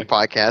sign day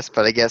podcast,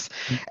 but I guess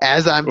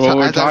as I'm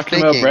we're talking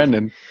about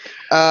Brendan.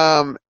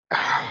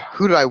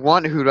 Who do I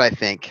want? Who do I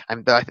think?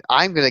 I'm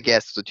gonna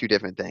guess the 2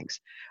 different things.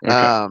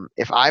 Okay.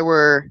 If I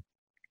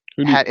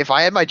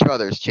had my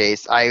druthers,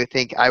 Chase, I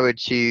think I would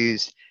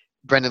choose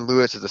Brendan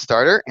Lewis as a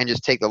starter and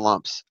just take the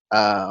lumps.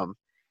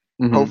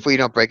 Hopefully you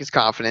don't break his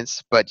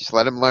confidence, but just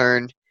let him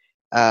learn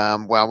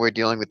while we're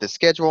dealing with the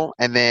schedule.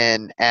 And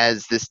then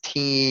as this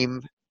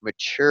team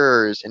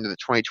matures into the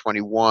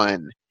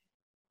 2021,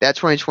 that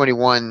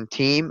 2021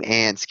 team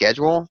and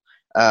schedule,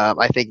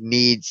 I think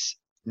needs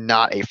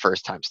not a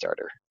first-time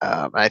starter.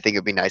 I think it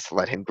would be nice to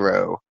let him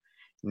grow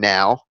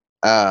now.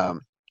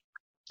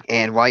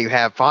 And while you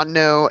have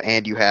Fontenot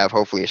and you have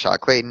hopefully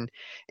Ashad Clayton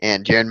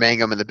and Jaron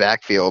Mangum in the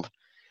backfield,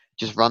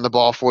 just run the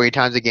ball 40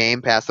 times a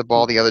game, pass the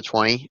ball the other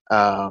 20,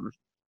 and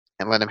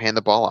let him hand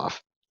the ball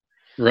off.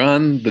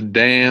 Run the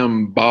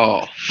damn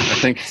ball. I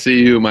think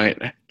CU might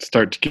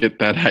start to get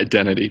that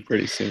identity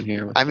pretty soon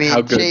here.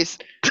 Chase,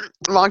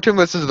 long-term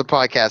listeners of the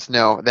podcast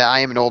know that I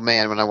am an old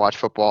man when I watch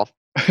football.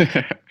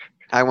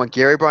 I want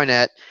Gary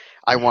Barnett.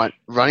 I want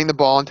running the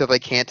ball until they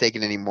can't take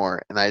it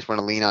anymore, and I just want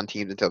to lean on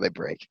teams until they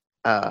break.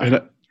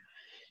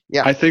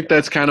 Yeah, I think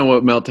that's kind of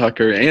what Mel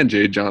Tucker and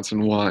Jay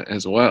Johnson want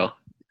as well.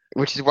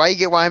 Which is why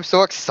I'm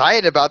so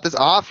excited about this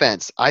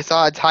offense. I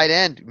saw a tight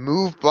end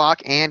move,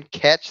 block, and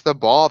catch the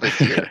ball this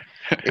year.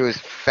 It was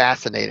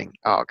fascinating.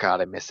 Oh,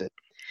 God, I miss it.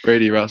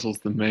 Brady Russell's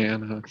the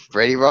man, huh?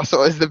 Brady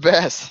Russell is the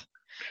best.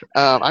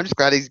 I'm just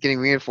glad he's getting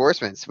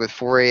reinforcements with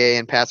Fourier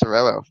and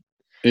Passarello.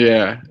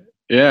 Yeah,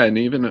 and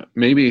even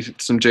maybe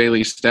some Jay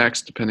Lee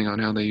Stacks, depending on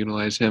how they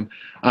utilize him.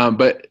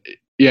 But,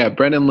 yeah,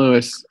 Brendan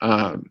Lewis,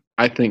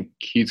 I think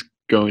he's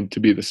going to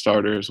be the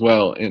starter as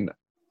well. And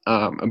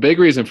a big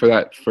reason for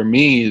that for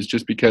me is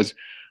just because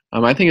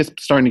I think it's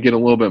starting to get a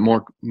little bit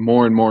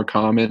more and more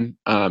common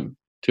to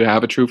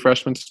have a true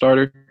freshman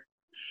starter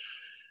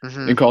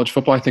in college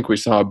football. I think we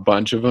saw a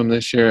bunch of them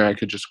this year. I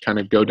could just kind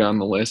of go down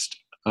the list.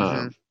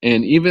 And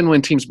even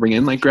when teams bring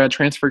in like grad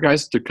transfer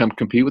guys to come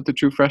compete with the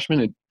true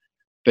freshmen,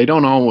 they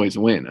don't always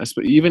win,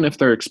 even if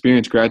they're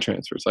experienced grad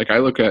transfers. Like I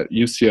look at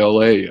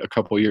UCLA a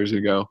couple years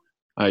ago.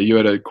 You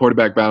had a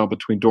quarterback battle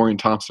between Dorian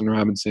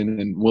Thompson-Robinson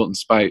and Wilton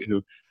Speight,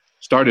 who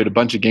started a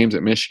bunch of games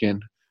at Michigan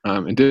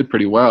and did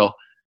pretty well.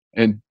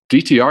 And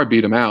DTR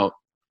beat him out.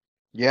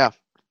 Yeah.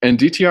 And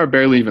DTR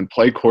barely even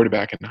played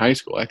quarterback in high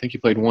school. I think he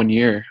played 1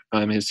 year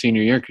his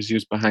senior year because he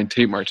was behind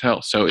Tate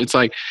Martell. So it's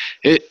like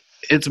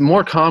it's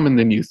more common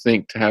than you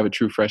think to have a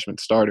true freshman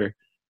starter.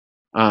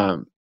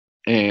 And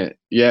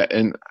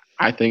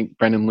I think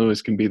Brendan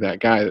Lewis can be that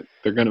guy.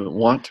 They're going to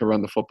want to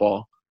run the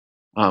football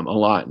a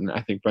lot, and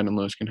I think Brendan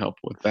Lewis can help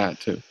with that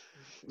too.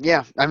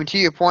 Yeah, I mean, to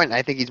your point,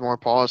 I think he's more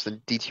polished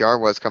than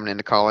DTR was coming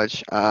into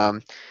college.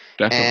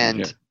 Definitely. And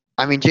Yeah.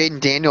 I mean, Jaden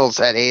Daniels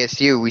at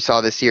ASU, we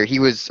saw this year. He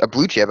was a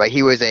blue chip.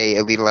 He was a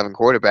Elite 11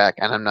 quarterback,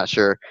 and I'm not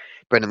sure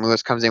Brendan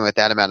Lewis comes in with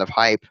that amount of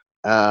hype.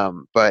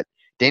 But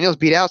Daniels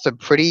beat out some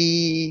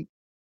pretty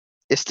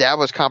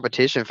established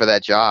competition for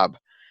that job.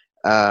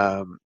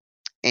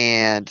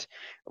 And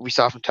we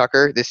saw from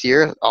Tucker this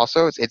year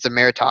also. It's a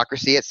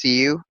meritocracy at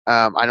CU.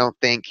 I don't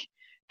think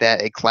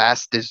that a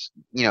class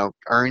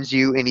earns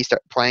you any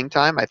playing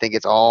time. I think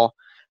it's all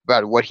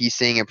about what he's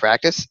seeing in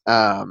practice.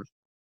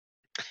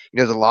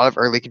 There's a lot of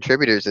early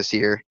contributors this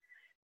year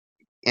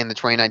in the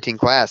 2019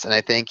 class, and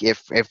I think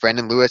if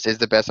Brendan Lewis is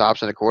the best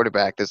option at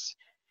quarterback,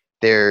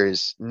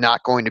 there's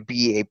not going to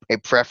be a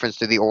preference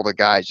to the older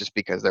guys just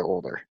because they're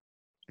older,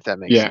 if that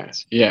makes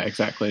sense. Yeah,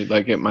 exactly.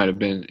 Like it might have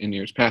been in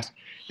years past.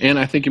 And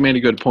I think you made a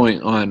good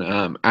point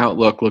on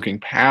outlook looking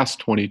past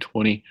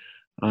 2020.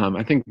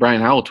 I think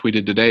Brian Howell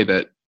tweeted today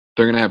that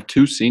they're going to have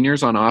 2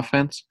 seniors on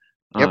offense,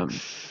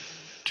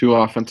 2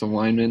 offensive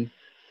linemen.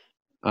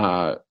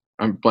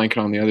 I'm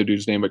blanking on the other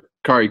dude's name, but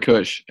Kari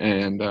Cush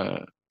and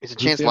is it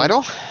Chance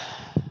Lytle?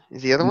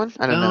 Is the other one?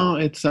 I don't know. No,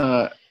 it's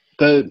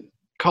the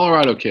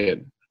Colorado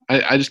kid.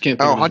 I just can't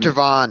think of his Hunter name.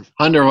 Vaughn.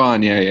 Hunter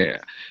Vaughn, yeah.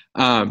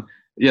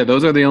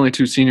 Those are the only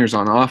 2 seniors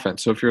on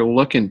offense. So if you're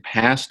looking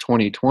past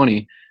 2020,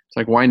 it's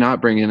like, why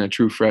not bring in a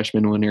true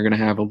freshman when you're going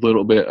to have a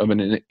little bit of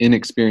an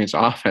inexperienced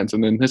offense?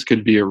 And then this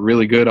could be a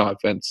really good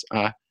offense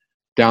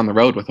down the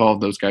road with all of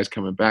those guys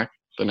coming back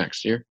the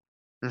next year.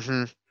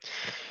 Mm-hmm.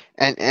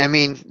 And I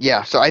mean,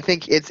 yeah. So I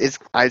think it's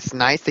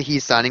nice that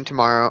he's signing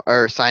tomorrow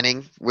or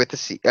signing with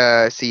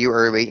the CU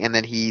early, and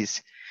then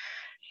he's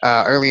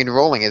early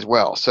enrolling as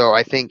well. So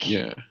I think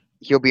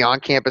he'll be on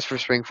campus for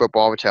spring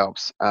football, which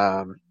helps.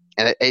 And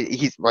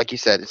he's, like you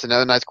said, it's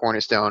another nice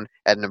cornerstone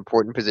at an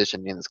important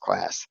position in this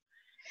class.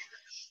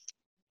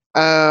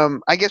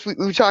 I guess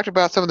we talked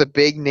about some of the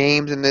big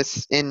names in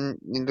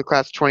the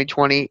class of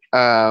 2020.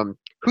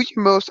 Who's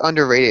your most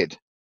underrated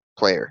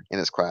player in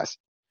this class?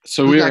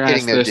 So we were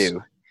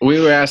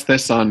asked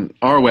this on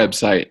our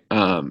website,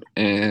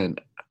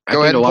 and I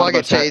think a lot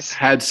of us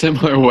had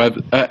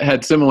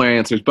similar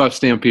answers.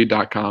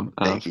 BuffStampede.com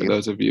for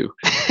those of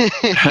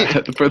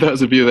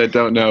you that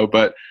don't know.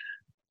 But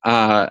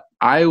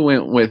I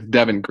went with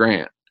Devin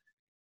Grant,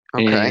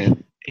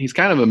 and he's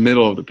kind of a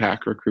middle of the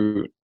pack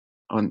recruit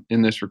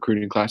in this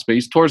recruiting class, but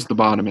he's towards the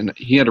bottom, and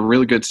he had a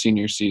really good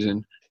senior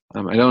season.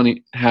 I don't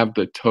have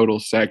the total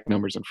sack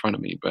numbers in front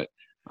of me, but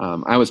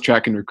I was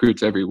tracking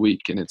recruits every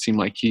week, and it seemed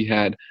like he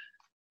had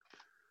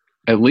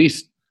at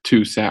least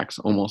 2 sacks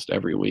almost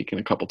every week and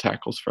a couple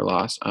tackles for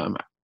loss.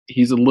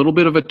 He's a little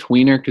bit of a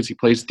tweener because he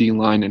plays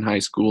D-line in high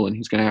school, and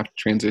he's going to have to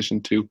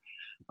transition to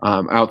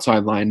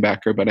outside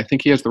linebacker, but I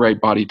think he has the right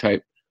body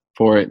type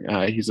for it.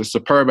 He's a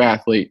superb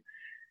athlete.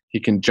 He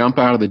can jump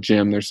out of the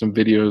gym. There's some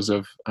videos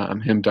of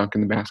him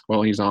dunking the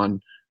basketball. He's on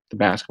the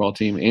basketball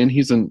team, and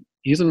he's an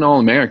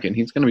All-American.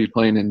 He's going to be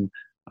playing in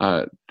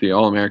the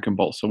All-American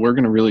Bowl, so we're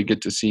going to really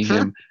get to see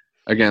him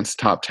against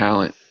top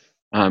talent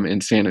in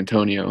San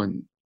Antonio,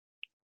 and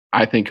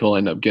I think he'll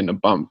end up getting a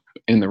bump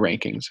in the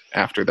rankings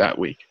after that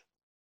week.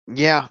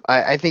 Yeah,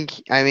 I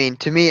think. I mean,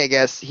 to me, I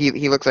guess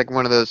he looks like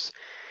one of those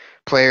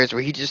players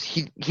where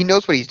he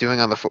knows what he's doing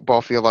on the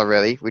football field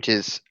already, which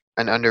is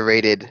an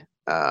underrated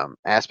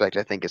aspect,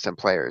 I think, of some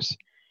players.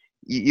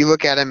 You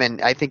look at him,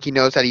 and I think he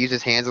knows how to use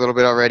his hands a little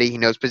bit already. He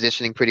knows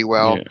positioning pretty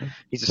well. Yeah.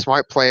 He's a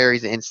smart player.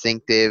 He's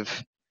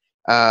instinctive.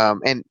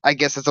 And I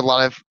guess it's a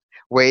lot of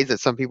ways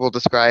that some people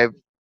describe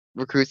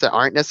recruits that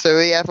aren't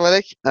necessarily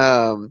athletic.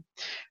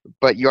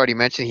 But you already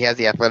mentioned he has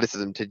the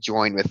athleticism to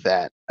join with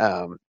that.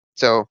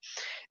 So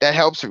that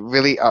helps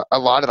really a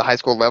lot at the high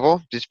school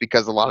level, just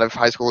because a lot of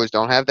high schoolers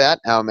don't have that.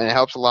 And it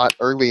helps a lot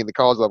early in the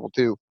college level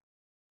too,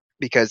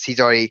 because he's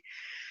already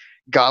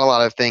got a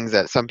lot of things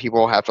that some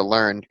people have to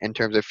learn in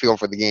terms of feel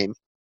for the game.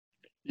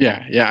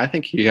 Yeah, I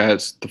think he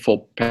has the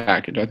full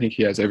package. I think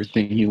he has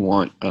everything you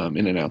want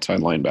in an outside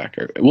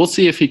linebacker. We'll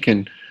see if he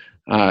can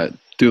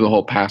do the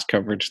whole pass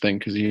coverage thing,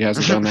 because he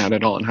hasn't done that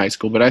at all in high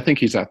school. But I think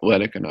he's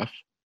athletic enough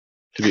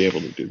to be able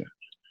to do that.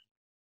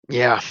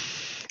 Yeah.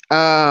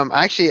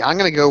 Actually, I'm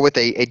going to go with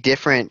a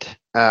different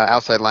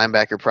outside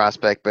linebacker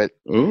prospect, but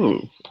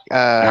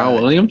Al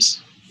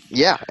Williams.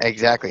 Yeah,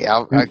 exactly.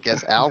 I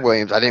guess Al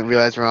Williams. I didn't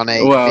realize we're on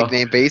a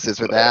nickname basis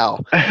with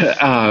Al.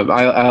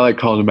 I like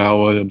calling him Al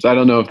Williams. I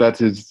don't know if that's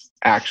his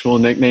actual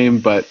nickname,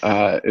 but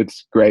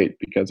it's great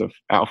because of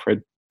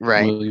Alfred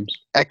Williams.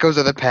 Echoes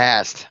of the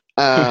past.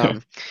 Yeah,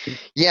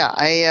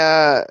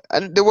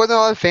 there wasn't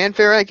a lot of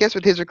fanfare, I guess,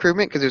 with his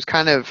recruitment, because it was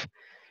kind of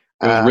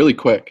it was really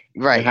quick.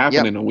 Right. It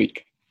happened in a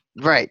week.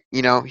 Right.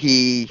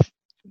 He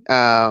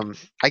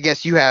I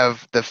guess you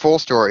have the full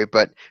story,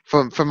 but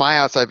from my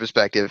outside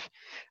perspective,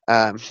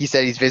 he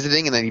said he's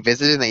visiting, and then he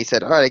visited, and then he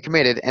said, all right, I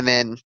committed, and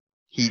then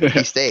he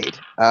stayed.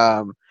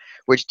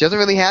 which doesn't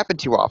really happen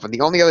too often.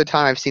 The only other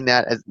time I've seen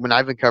that when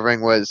I've been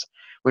covering was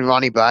when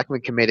Ronnie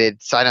Blackman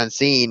committed sight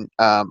unseen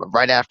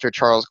right after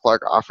Charles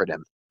Clark offered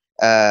him,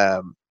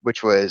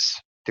 which was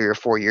 3 or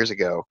 4 years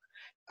ago.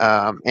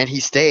 And he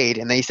stayed,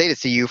 and then he stayed at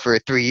CU for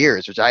 3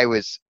 years, which I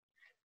was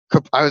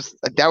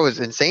that was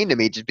insane to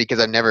me, just because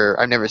I've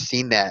never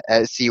seen that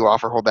as CU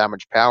offer hold that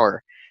much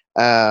power.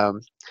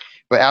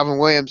 But Alvin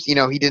Williams, he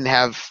didn't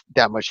have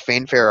that much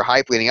fanfare or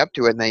hype leading up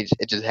to it, and then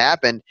it just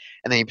happened,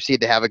 and then he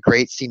proceeded to have a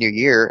great senior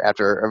year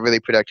after a really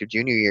productive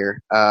junior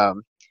year.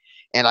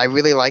 And I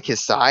really like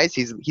his size.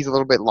 He's a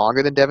little bit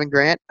longer than Devin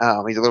Grant.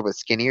 He's a little bit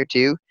skinnier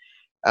too.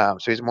 So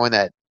he's more in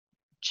that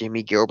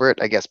Jimmy Gilbert,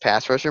 I guess,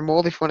 pass rusher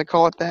mold, if you want to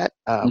call it that.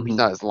 He's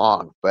not as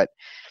long, but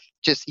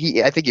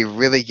I think he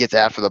really gets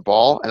after the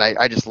ball, and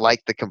I just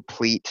like the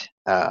complete.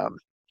 I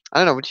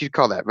don't know what you'd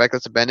call that,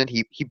 reckless abandon.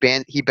 He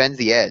bends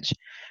the edge.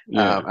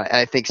 Yeah. And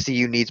I think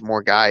CU needs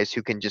more guys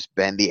who can just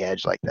bend the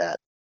edge like that.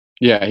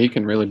 Yeah, he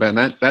can really bend.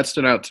 That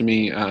stood out to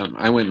me.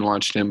 I went and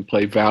watched him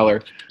play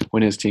Valor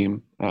when his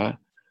team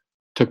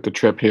took the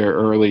trip here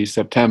early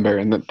September,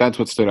 and that's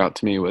what stood out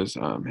to me was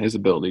his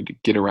ability to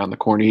get around the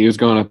corner. He was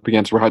going up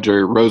against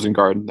Roger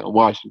Rosengard, the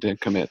Washington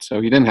commit,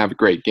 so he didn't have a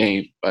great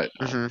game, but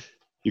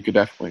you could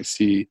definitely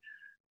see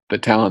the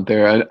talent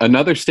there.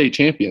 Another state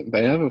champion.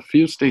 They have a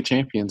few state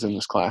champions in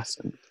this class.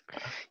 And,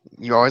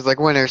 you always like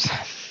winners.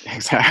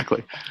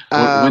 Exactly.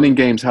 Winning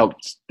games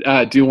helps.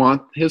 Do you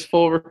want his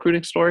full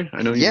recruiting story?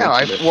 I know you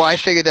mentioned it. I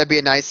figured that'd be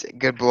a nice,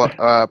 good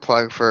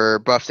plug for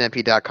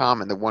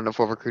buffsmp.com and the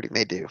wonderful recruiting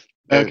they do.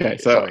 Okay,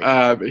 so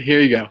here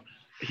you go.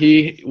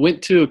 He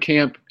went to a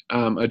camp,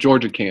 a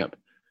Georgia camp,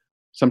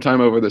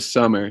 sometime over the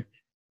summer,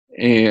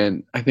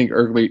 and I think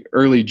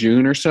early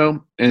June or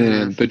so.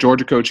 And the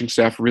Georgia coaching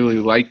staff really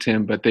liked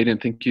him, but they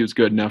didn't think he was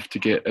good enough to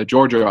get a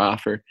Georgia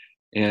offer.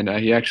 And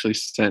he actually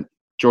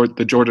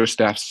the Georgia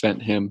staff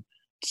sent him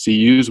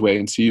CU's way,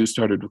 and CU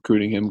started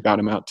recruiting him, got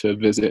him out to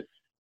visit,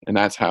 and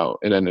that's how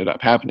it ended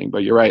up happening.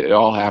 But you're right, it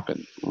all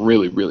happened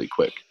really, really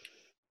quick.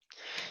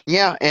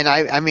 Yeah, and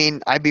I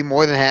mean, I'd be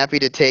more than happy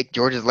to take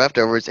Georgia's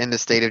leftovers in the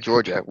state of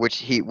Georgia,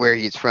 where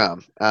he's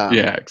from.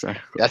 Yeah,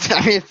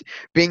 exactly.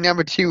 Being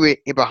number 2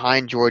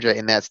 behind Georgia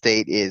in that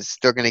state is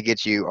still going to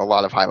get you a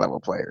lot of high-level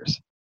players.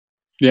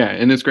 Yeah,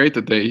 and it's great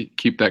that they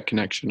keep that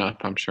connection up.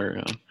 I'm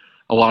sure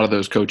a lot of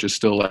those coaches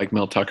still like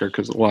Mel Tucker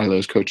because a lot of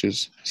those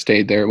coaches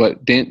stayed there.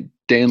 What, Dan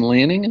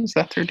Lanning, is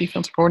that their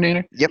defensive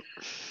coordinator? Yep.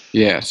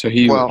 Yeah, so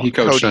he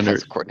coached under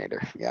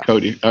coordinator. Yeah.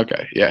 Cody.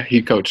 Okay, yeah,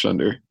 he coached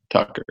under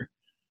Tucker.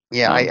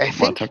 Yeah, I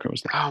think. Tucker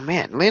was there. Oh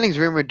man, Lanning's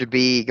rumored to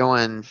be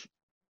going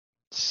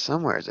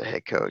somewhere as a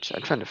head coach.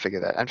 I'm trying to figure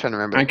that. I'm trying to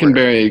remember. I can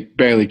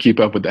barely keep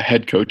up with the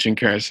head coaching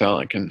carousel.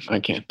 I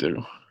can't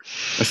do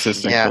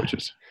assistant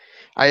coaches.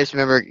 I just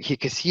remember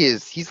because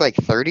he's like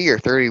 30 or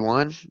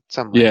 31,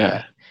 something like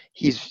that.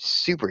 He's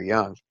super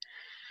young.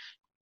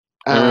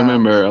 I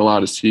remember a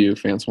lot of CU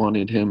fans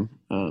wanted him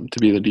to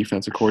be the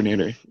defensive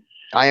coordinator.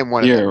 I am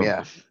one of them,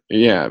 yeah.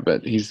 Yeah,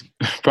 but he's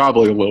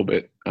probably a little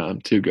bit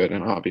too good,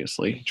 and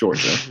obviously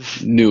Georgia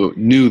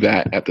knew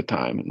that at the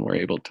time and were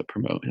able to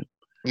promote him.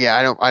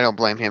 Yeah, I don't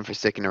blame him for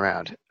sticking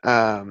around.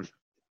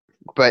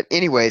 But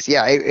anyways,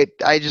 yeah,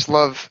 I just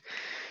love.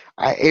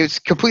 It was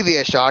completely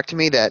a shock to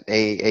me that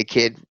a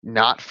kid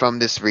not from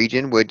this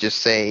region would just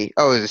say,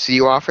 "Oh, there's a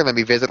CU offer. Let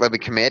me visit. Let me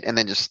commit," and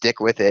then just stick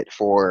with it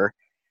for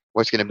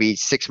what's going to be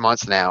 6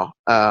 months now.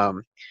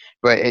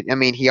 But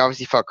he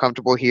obviously felt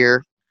comfortable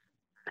here.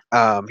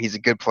 He's a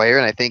good player,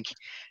 and I think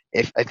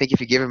if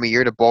you give him a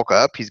year to bulk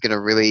up, he's going to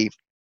really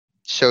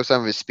show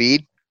some of his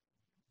speed.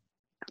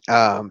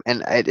 And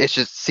it's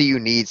just CU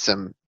needs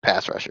some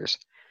pass rushers.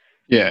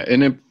 Yeah,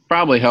 and it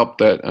probably helped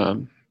that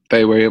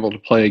they were able to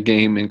play a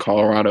game in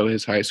Colorado,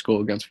 his high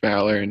school, against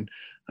Valor, and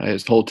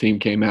his whole team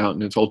came out,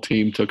 and his whole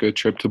team took a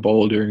trip to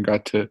Boulder and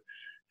got to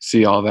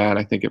see all that.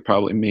 I think it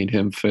probably made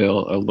him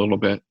feel a little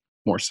bit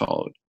more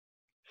solid.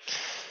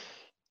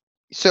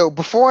 So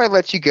before I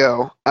let you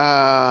go,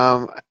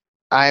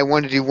 I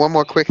want to do one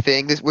more quick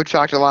thing. We've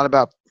talked a lot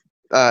about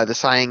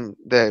signing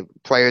the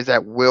players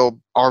that will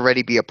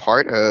already be a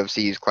part of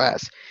CU's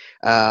class,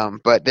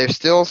 but there's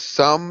still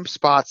some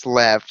spots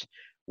left.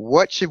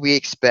 What should we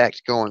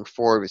expect going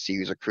forward with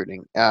CU's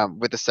recruiting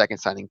with the second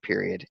signing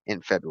period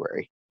in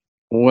February?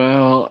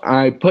 Well,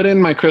 I put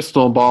in my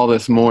crystal ball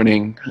this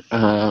morning.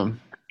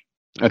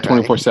 At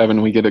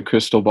 24/7, we get a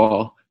crystal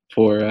ball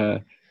for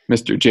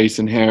Mr.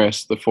 Jason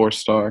Harris, the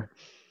 4-star.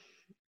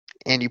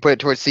 And you put it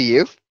towards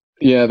CU?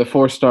 Yeah, the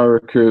 4-star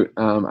recruit.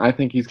 I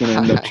think he's going to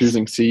end up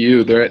choosing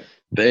CU.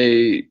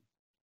 They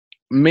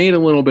made a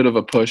little bit of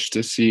a push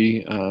to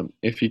see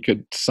if he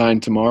could sign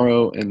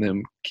tomorrow and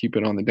then keep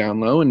it on the down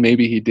low. And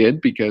maybe he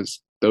did,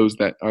 because those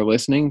that are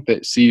listening,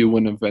 that CU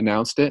wouldn't have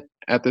announced it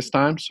at this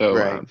time.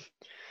 So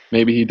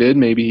maybe he did,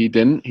 maybe he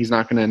didn't. He's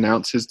not going to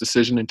announce his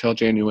decision until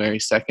January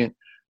 2nd.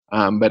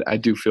 But I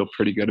do feel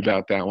pretty good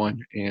about that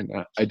one. And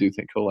I do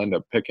think he'll end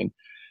up picking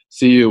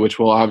CU, which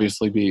will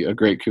obviously be a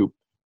great coup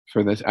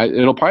for this.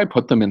 It'll probably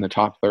put them in the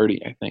top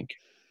 30, I think,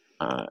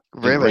 in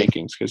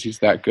rankings, because he's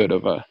that good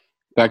of a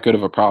that good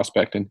of a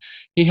prospect, and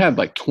he had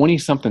like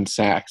 20-something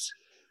sacks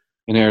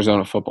in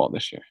Arizona football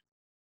this year.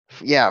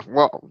 Yeah,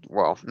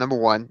 well, number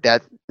one,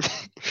 that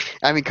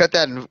I mean, cut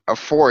that in a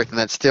fourth, and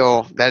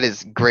that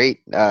is great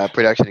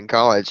production in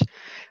college.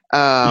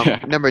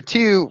 Yeah. Number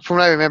two, from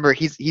what I remember,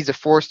 he's a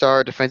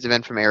 4-star defensive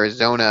end from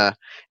Arizona,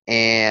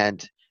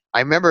 and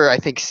I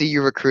think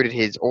CU recruited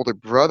his older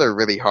brother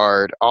really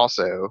hard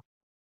also.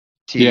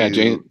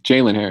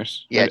 Jalen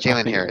Harris. Yeah, I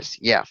Jalen think. Harris.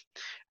 Yeah.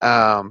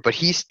 But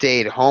he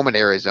stayed home in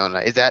Arizona.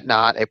 Is that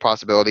not a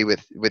possibility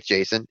with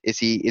Jason? Is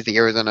the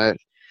Arizona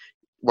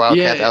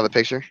Wildcats out of the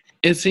picture?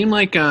 It seemed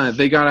like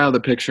they got out of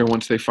the picture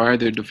once they fired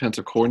their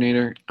defensive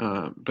coordinator.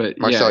 But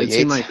Marcel it Yates?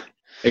 seemed like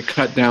it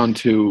cut down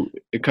to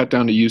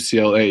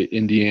UCLA,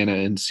 Indiana,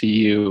 and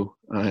CU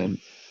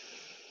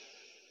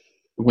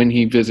when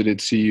he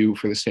visited CU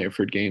for the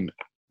Stanford game.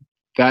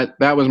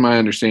 That was my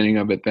understanding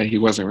of it, that he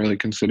wasn't really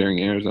considering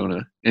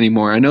Arizona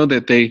anymore. I know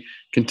that they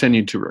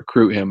continued to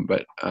recruit him,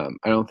 but I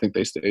don't think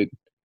they stayed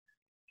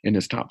in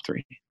his top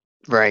 3.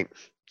 Right.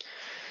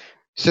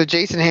 So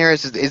Jason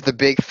Harris is the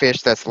big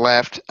fish that's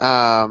left.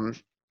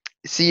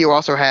 CU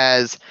also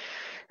has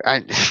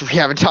we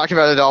haven't talked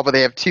about it at all, but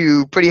they have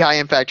 2 pretty high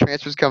impact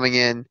transfers coming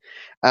in.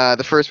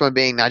 The first one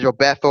being Nigel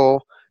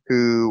Bethel,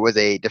 who was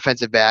a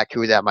defensive back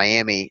who was at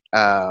Miami.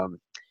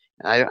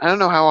 I don't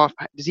know how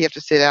often does he have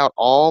to sit out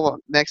all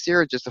next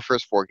year, or just the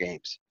first 4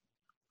 games,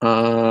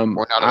 or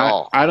not at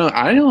all. I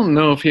don't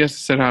know if he has to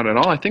sit out at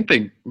all.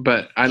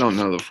 But I don't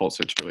know the full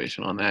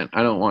situation on that.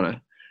 I don't want to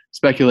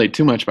speculate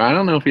too much, but I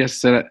don't know if he has to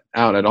sit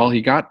out at all.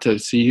 He got to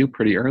CU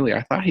pretty early.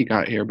 I thought he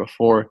got here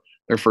before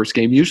their first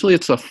game. Usually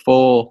it's a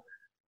full.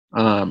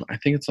 I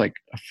think it's like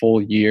a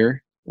full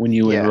year when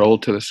you enroll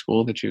to the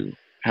school that you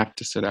have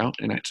to sit out,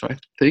 and so I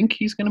think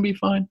he's going to be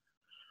fine.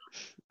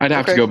 I'd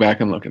have to go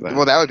back and look at that.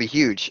 Well, that would be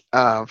huge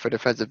for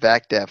defensive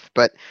back depth.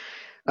 But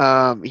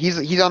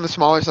he's on the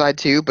smaller side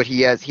too. But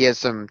he has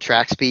some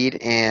track speed,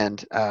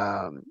 and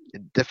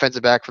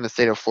defensive back from the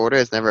state of Florida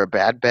is never a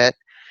bad bet.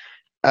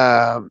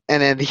 And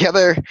then the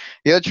other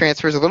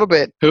transfer is a little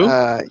bit. Who?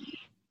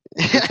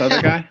 This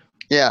other guy?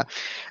 Yeah.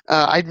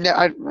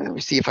 Let me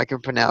see if I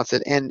can pronounce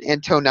it. And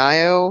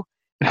Antonio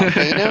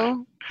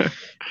Alfano.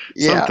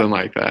 Something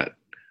like that.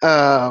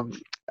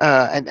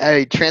 And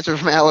a transfer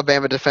from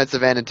Alabama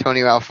defensive end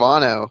Antonio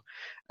Alfano,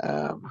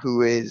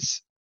 who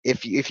is,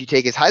 if you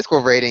take his high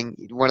school rating,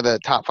 one of the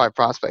top 5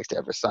 prospects to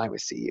ever sign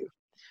with CU.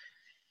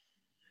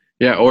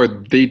 Yeah, or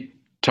the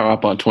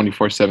top on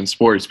 24/7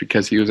 Sports,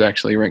 because he was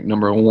actually ranked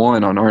number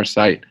 1 on our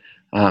site,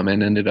 and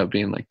ended up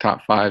being like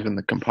top 5 in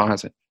the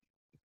composite.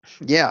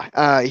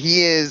 Yeah,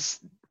 he is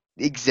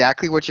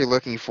exactly what you're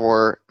looking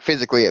for,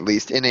 physically at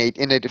least, in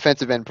a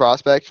defensive end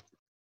prospect.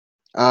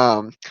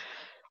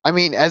 I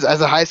mean, as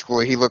a high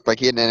schooler, he looked like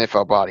he had an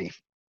NFL body.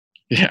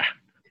 Yeah.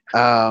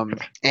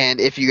 And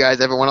if you guys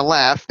ever want to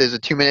laugh, there's a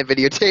 2-minute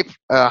videotape,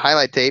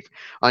 highlight tape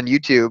on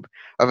YouTube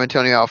of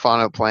Antonio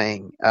Alfano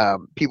playing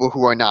people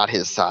who are not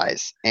his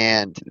size.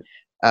 And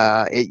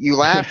you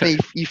laugh and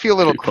you feel a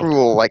little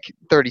cruel like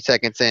 30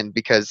 seconds in,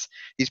 because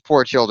these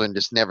poor children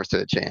just never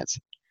stood a chance.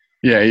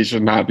 Yeah, he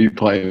should not be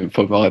playing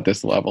football at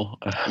this level.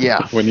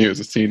 Yeah. When he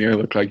was a senior, it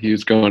looked like he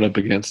was going up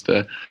against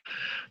a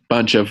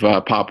bunch of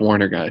Pop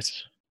Warner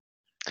guys.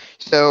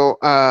 So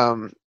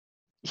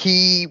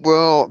he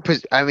will.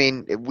 I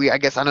mean, I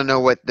guess I don't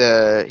know what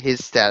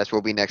his status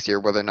will be next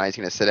year, whether or not he's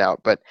going to sit out.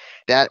 But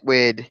that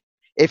would,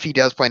 if he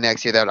does play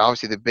next year, that would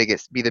obviously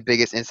be the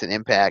biggest instant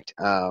impact,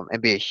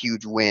 and be a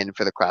huge win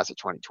for the class of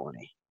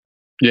 2020.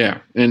 Yeah,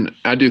 and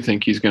I do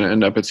think he's going to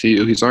end up at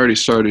CU. He's already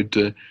started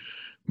to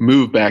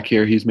move back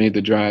here. He's made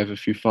the drive.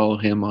 If you follow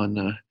him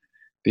on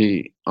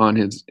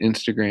his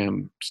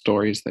Instagram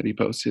stories that he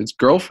posts, his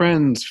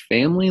girlfriend's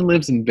family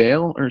lives in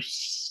Vail, or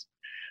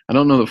I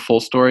don't know the full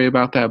story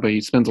about that, but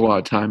he spends a lot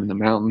of time in the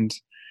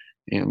mountains.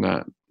 And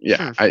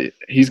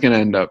he's going to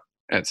end up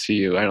at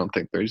CU. I don't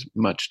think there's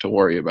much to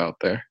worry about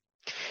there.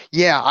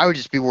 Yeah, I would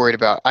just be worried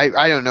about.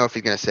 I don't know if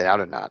he's going to sit out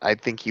or not. I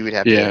think he would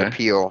have to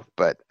appeal,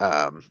 but.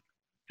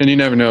 And you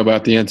never know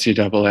about the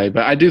NCAA,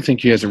 but I do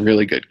think he has a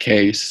really good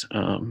case.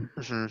 And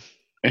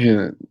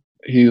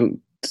he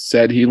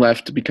said he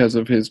left because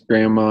of his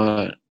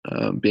grandma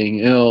being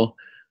ill,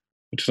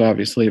 which is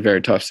obviously a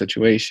very tough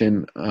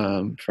situation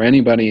for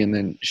anybody. And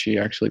then she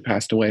actually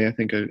passed away, I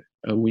think,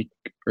 a week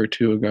or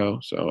 2 ago.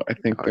 So I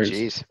think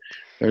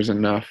there's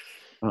enough.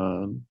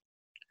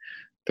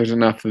 There's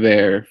enough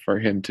there for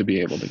him to be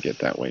able to get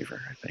that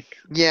waiver, I think.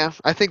 Yeah,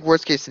 I think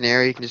worst case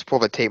scenario, you can just pull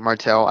the Tate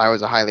Martell. I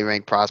was a highly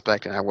ranked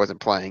prospect and I wasn't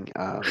playing,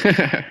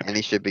 and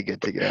he should be good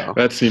to go.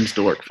 That seems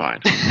to work fine.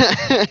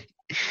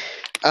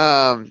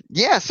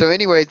 Yeah. So,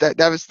 anyways, that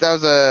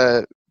was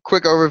a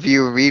quick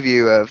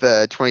review of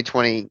the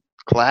 2020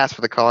 class for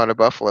the Colorado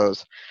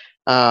Buffaloes.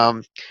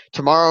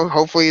 Tomorrow,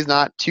 hopefully, is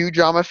not too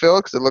drama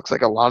filled, because it looks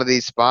like a lot of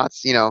these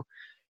spots,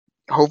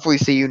 hopefully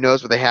CU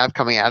knows what they have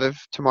coming out of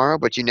tomorrow,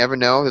 but you never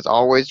know. There's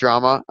always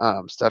drama,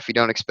 stuff you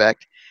don't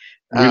expect.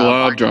 We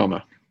love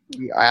drama.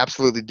 I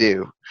absolutely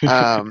do.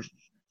 And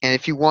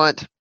if you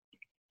want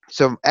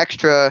some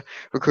extra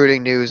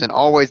recruiting news and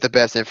always the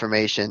best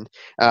information.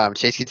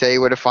 Chase can tell you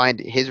where to find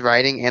his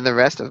writing and the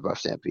rest of Buff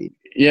Stampede.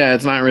 Yeah,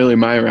 it's not really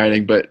my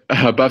writing, but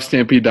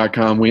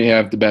buffstampede.com, we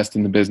have the best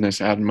in the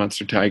business. Adam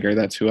Munster Tiger,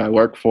 that's who I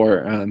work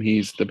for.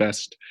 He's the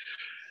best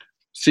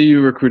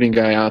CU recruiting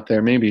guy out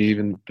there, maybe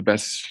even the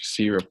best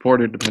CU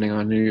reporter, depending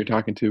on who you're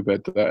talking to.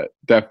 But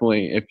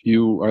definitely, if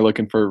you are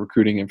looking for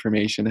recruiting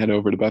information, head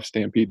over to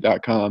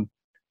buffstampede.com,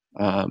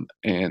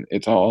 and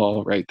it's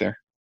all right there.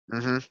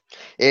 Mm-hmm.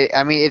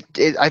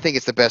 I think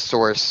it's the best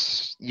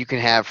source you can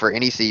have for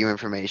any CU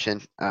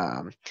information.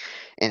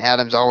 And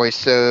Adam's always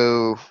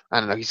so, I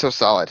don't know, he's so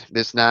solid.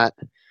 He's not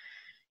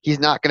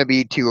going to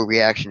be too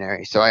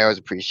reactionary. So I always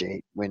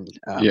appreciate when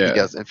he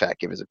does, in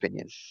fact, give his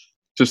opinion.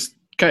 Just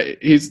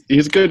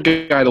he's a good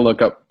guy to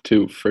look up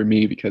to for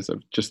me because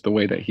of just the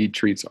way that he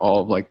treats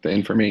all of like the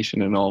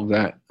information and all of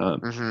that.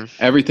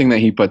 Everything that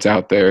he puts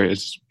out there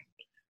is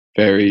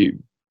very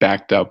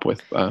backed up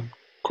with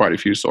quite a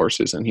few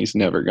sources, and he's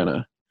never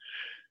gonna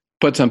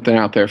put something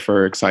out there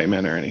for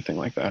excitement or anything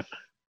like that.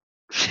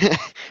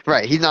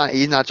 Right. He's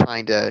not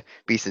trying to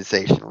be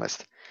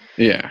sensationalist.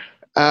 Yeah.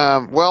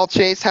 Well,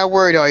 Chase, how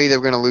worried are you that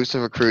we're going to lose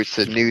some recruits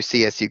to new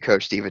CSU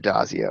coach Steve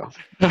Addazio?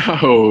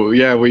 Oh,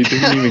 yeah, we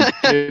didn't even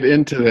get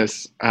into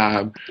this.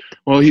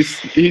 Well,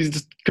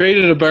 he's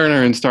created a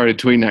burner and started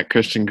tweeting at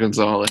Christian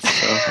Gonzalez.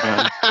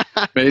 So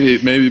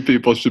maybe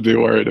people should be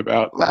worried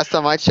about. Last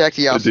time I checked,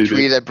 he also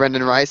tweeted at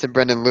Brendan Rice and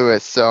Brendan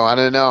Lewis. So I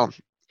don't know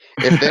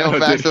if they don't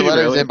fax the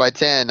letters in by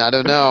 10. I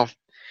don't know.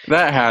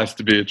 That has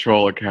to be a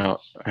troll account.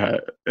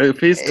 If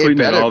he's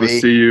tweeting at all the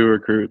CU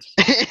recruits.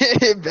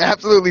 It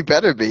absolutely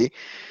better be.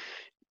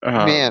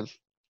 Man,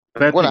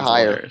 what a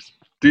hire. Hilarious.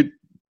 Dude,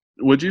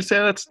 would you say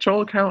that's a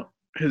troll account?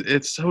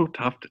 It's so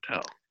tough to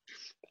tell.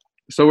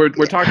 So we're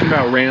talking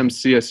about Rams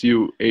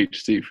CSU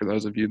HC, for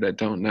those of you that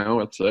don't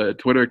know. It's a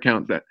Twitter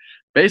account that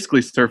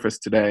basically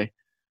surfaced today.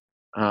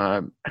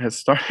 Has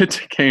started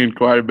to gain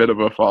quite a bit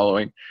of a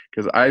following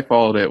because I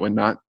followed it when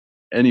not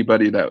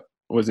anybody that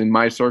was in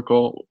my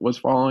circle was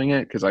following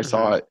it because I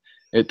saw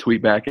it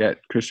tweet back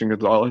at Christian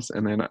Gonzalez,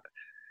 and then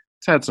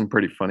it's had some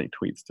pretty funny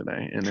tweets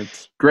today, and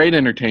it's great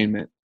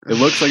entertainment. It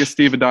looks like a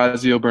Steve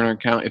Addazio burner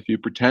account. If you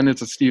pretend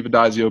it's a Steve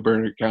Addazio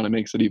burner account, it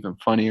makes it even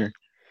funnier.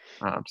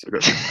 So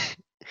good.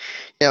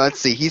 Yeah, let's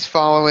see. He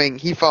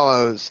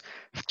follows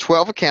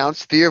 12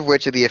 accounts, 3 of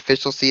which are the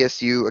official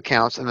CSU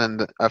accounts, and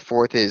then a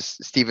 4th is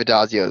Steve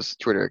Addazio's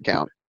Twitter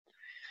account.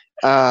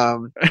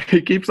 He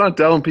keeps on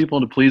telling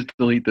people to please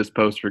delete this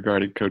post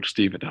regarding Coach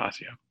Steve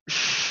Addazio.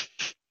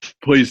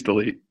 Please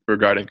delete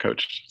regarding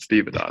Coach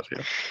Steve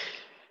Addazio.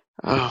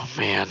 Oh,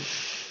 man.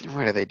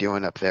 What are they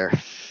doing up there?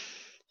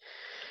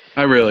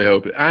 I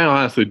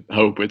honestly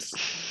hope it's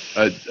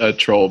a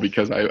troll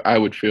because I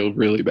would feel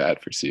really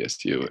bad for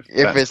CSU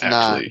if it's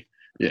not.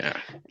 Yeah.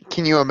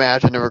 Can you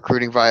imagine a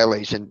recruiting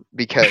violation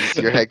because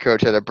your head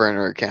coach had a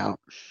burner account?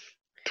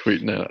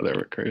 Tweeting at other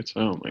recruits.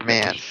 Oh, my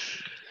man.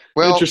 Gosh.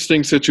 Well,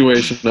 interesting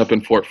situation up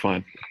in Fort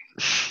Fun.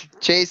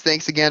 Chase,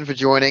 thanks again for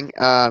joining.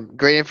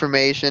 Great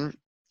information.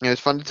 It was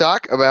fun to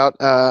talk about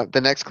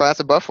the next class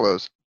of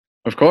Buffaloes.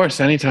 Of course,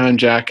 anytime,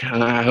 Jack.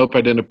 I hope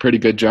I did a pretty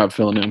good job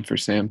filling in for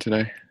Sam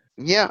today.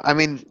 Yeah, I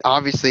mean,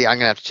 obviously, I'm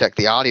going to have to check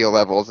the audio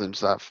levels and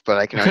stuff, but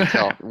I can already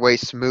tell. Way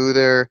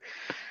smoother,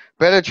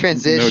 better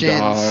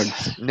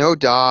transitions. No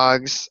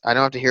dogs. I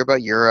don't have to hear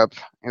about Europe.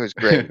 It was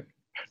great.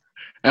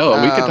 We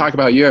could talk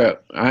about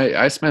Europe.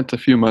 I spent a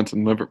few months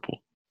in Liverpool.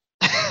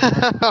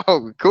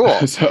 Oh,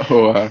 cool.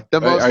 So, the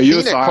most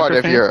scenic part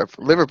of Europe,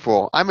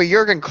 Liverpool. I'm a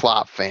Jurgen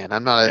Klopp fan.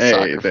 I'm not a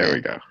soccer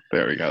fan.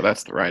 There we go.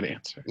 That's the right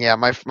answer. Yeah,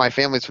 my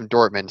family's from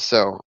Dortmund,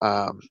 so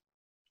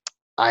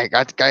I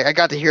got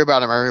to hear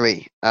about him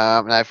early,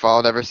 and I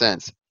followed ever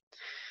since.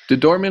 Did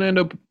Dortmund end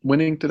up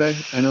winning today?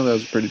 I know that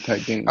was a pretty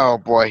tight game. Oh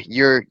boy,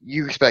 you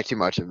expect too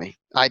much of me.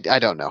 I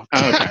don't know.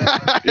 Oh, okay.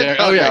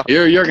 Yeah.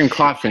 You're a Jurgen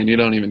Klopp fan. You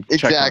don't even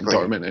check on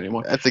Dortmund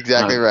anymore. That's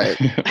exactly right.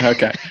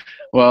 Okay.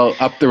 Well,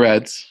 up the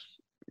Reds.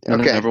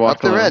 Okay,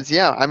 up the Reds,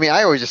 yeah. I mean,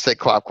 I always just say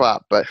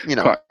Klopp, but, you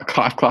know.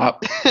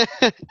 Klopp.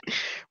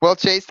 Well,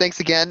 Chase, thanks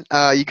again.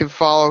 You can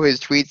follow his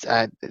tweets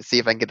at, see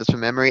if I can get this from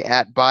memory,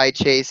 at by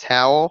Chase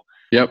Howell.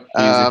 Yep.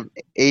 HOWELL.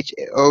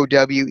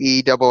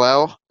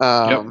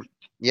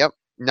 Yep.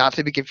 Not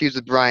to be confused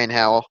with Brian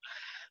Howell.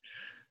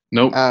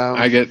 Nope.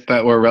 I get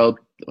that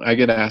I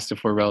get asked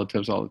if we're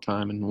relatives all the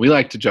time, and we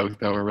like to joke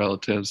that we're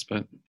relatives,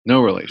 but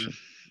no relation.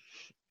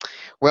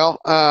 Well,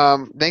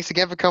 thanks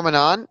again for coming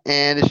on,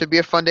 and it should be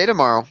a fun day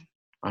tomorrow.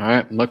 All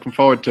right. I'm looking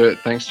forward to it.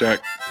 Thanks, Jack.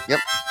 Yep.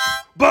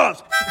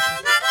 Buffs!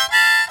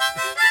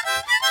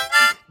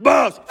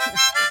 Buffs!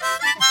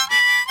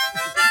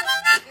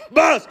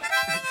 Buffs!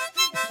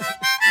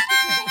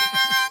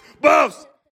 Buffs!